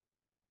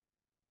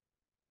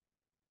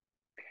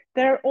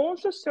 There are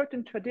also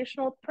certain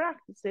traditional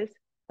practices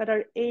that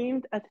are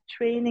aimed at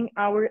training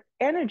our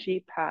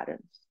energy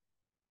patterns.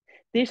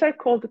 These are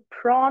called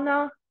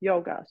prana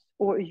yogas,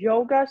 or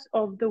yogas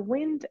of the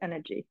wind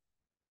energy.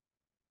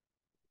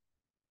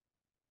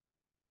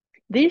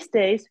 These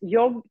days,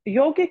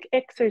 yogic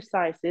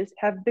exercises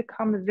have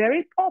become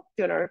very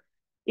popular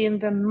in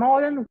the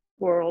modern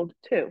world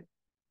too.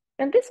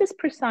 And this is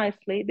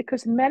precisely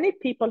because many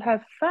people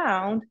have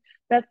found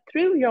that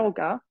through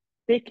yoga,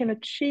 they can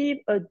achieve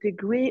a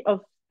degree of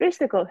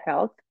physical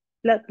health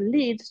that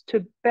leads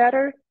to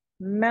better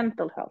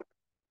mental health.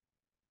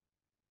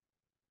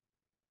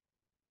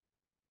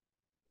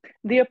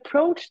 The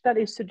approach that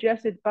is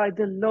suggested by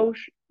the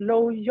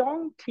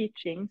Lo-Yang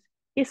teachings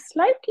is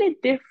slightly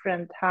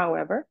different,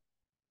 however.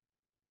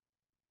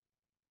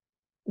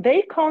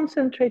 They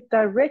concentrate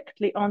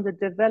directly on the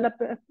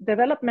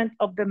development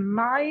of the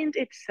mind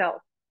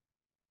itself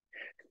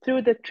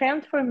through the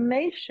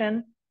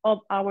transformation of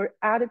our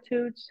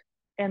attitudes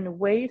and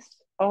ways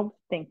of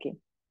thinking.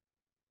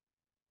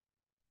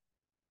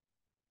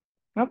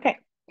 Okay,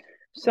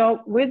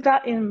 so with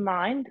that in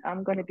mind,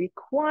 I'm going to be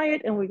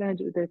quiet and we're going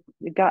to do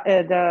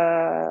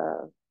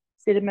the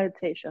seated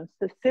meditation.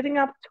 So sitting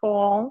up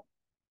tall,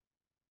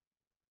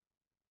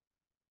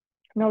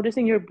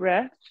 noticing your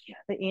breath,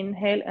 the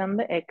inhale and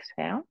the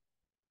exhale.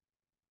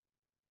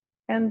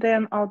 And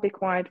then I'll be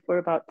quiet for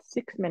about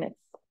 6 minutes.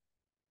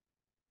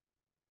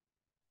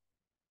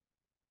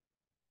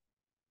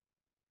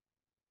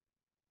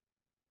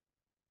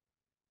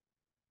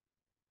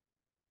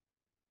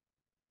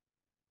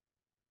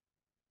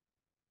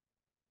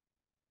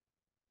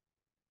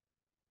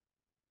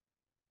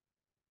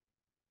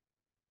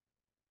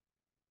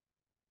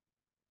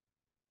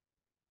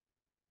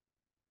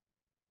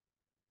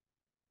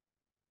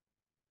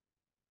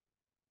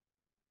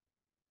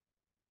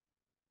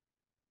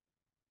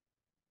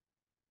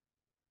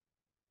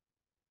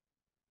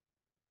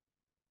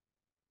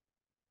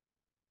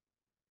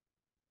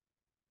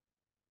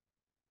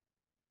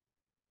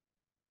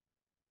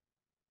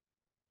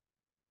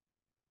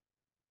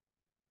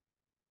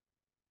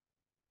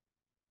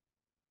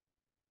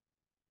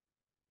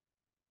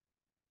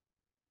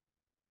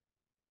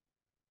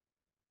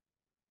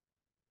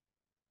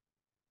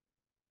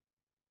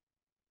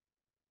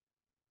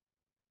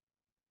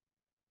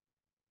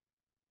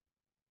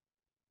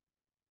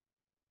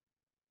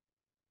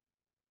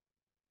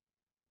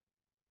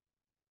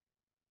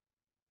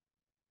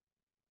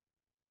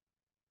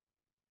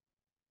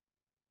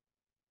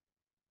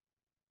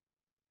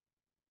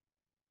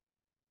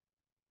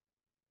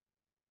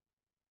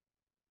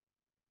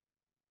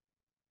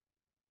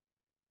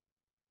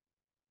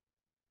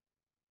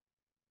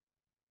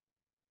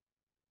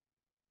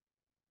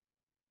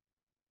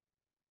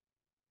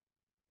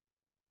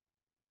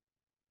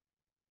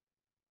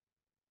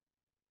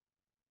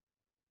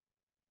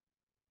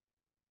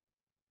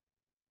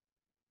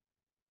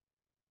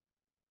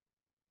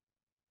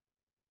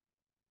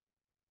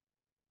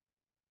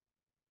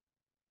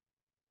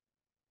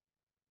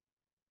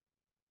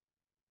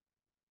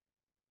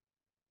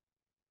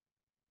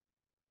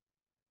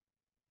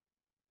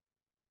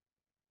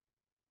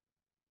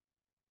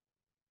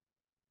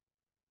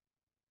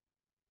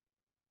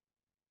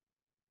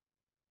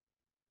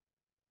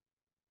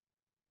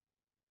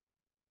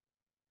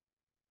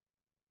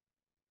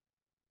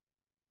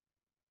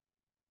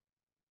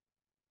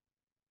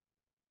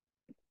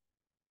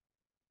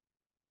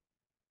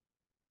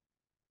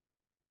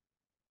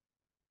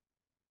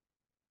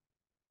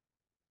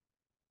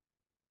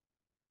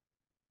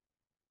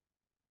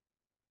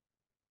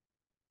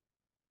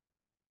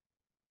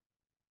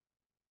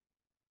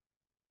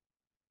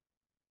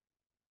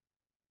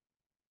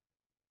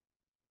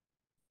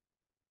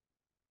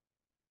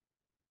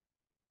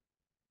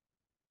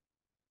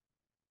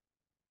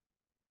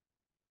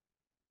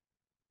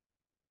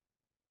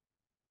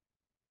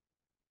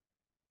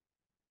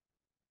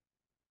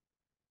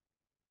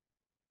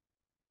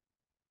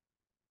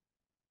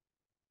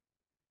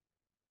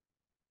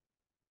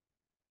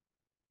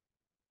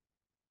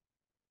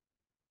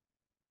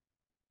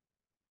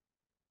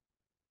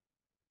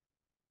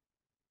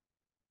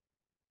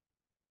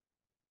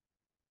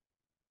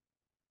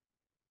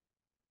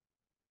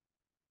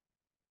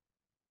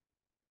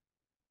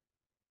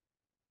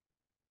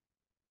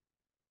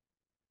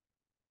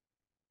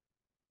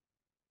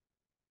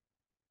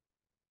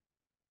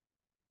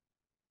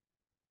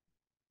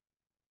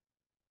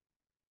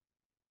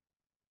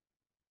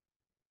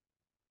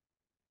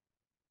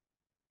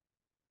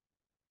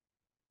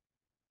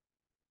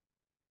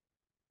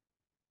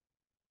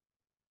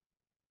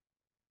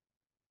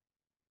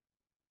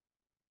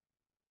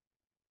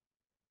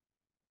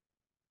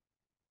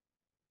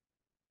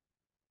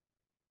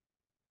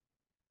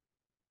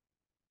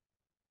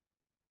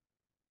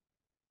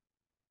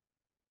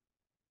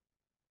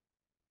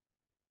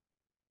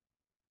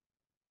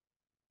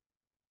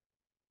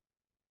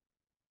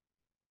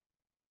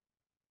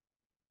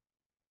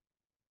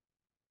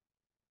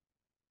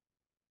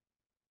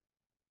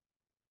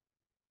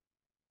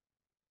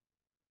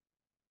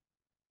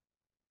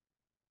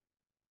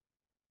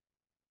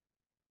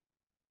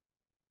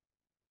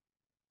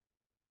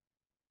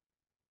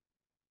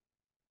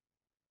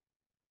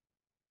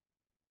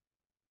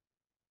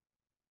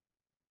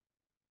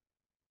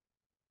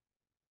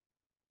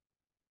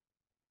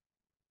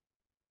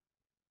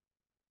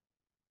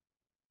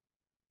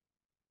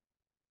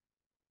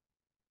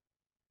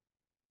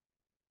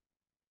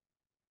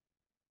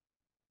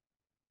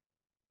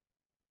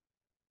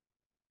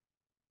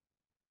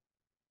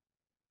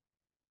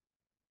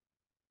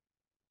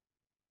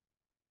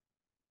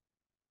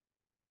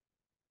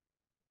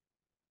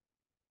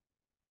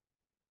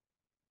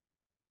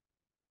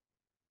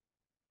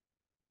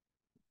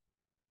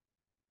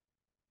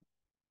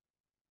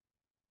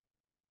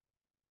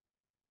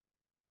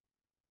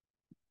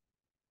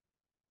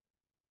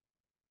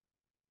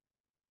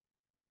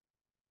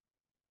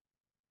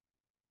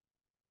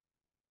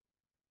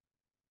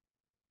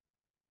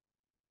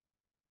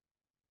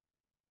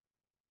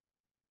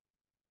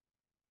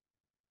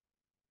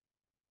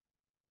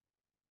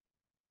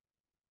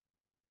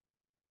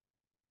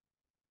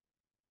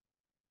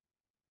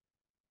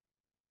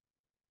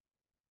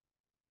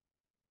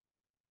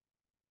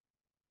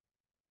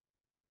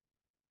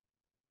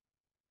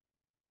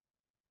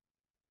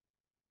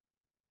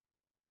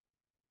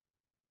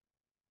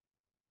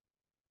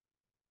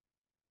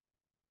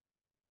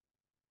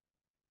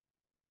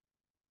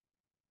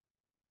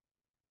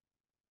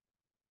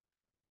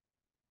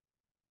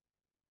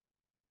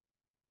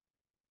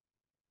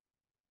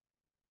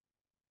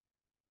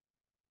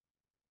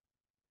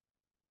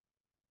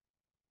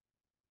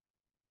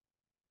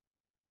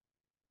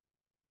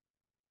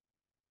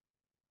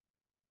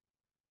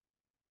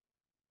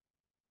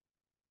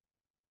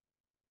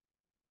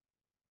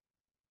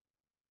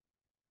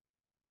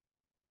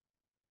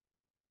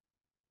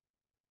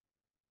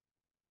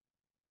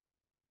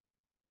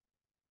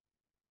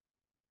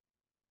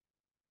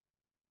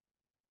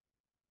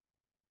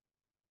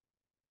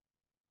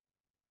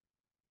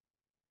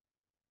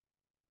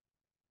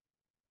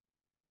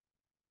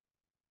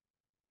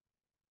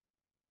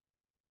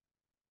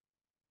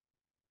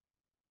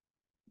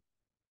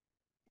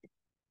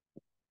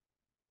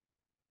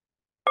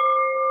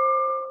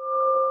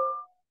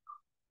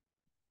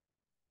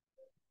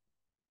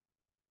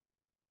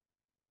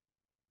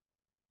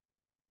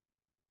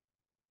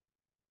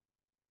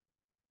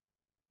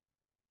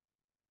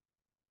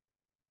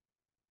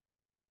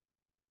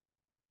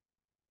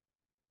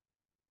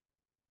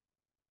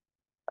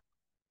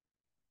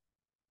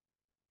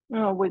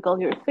 Wiggle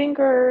your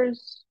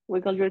fingers,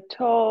 wiggle your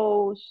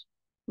toes,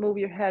 move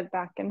your head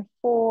back and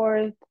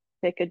forth.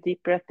 Take a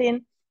deep breath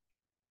in.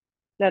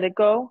 Let it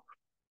go.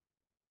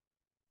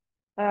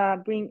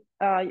 Bring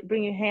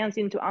your hands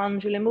into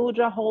Anjali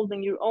Mudra,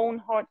 holding your own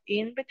heart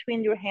in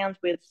between your hands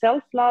with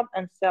self-love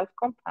and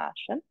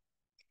self-compassion.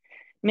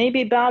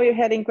 Maybe bow your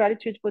head in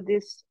gratitude for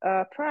this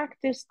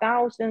practice,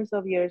 thousands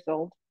of years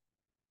old.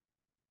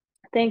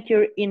 Thank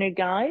your inner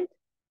guide,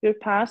 your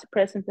past,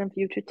 present, and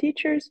future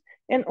teachers,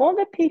 and all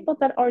the people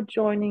that are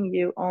joining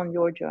you on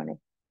your journey.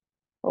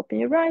 Open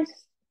your eyes,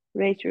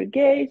 raise your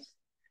gaze,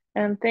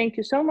 and thank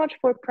you so much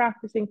for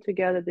practicing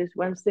together this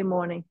Wednesday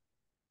morning.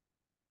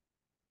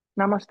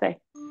 Namaste.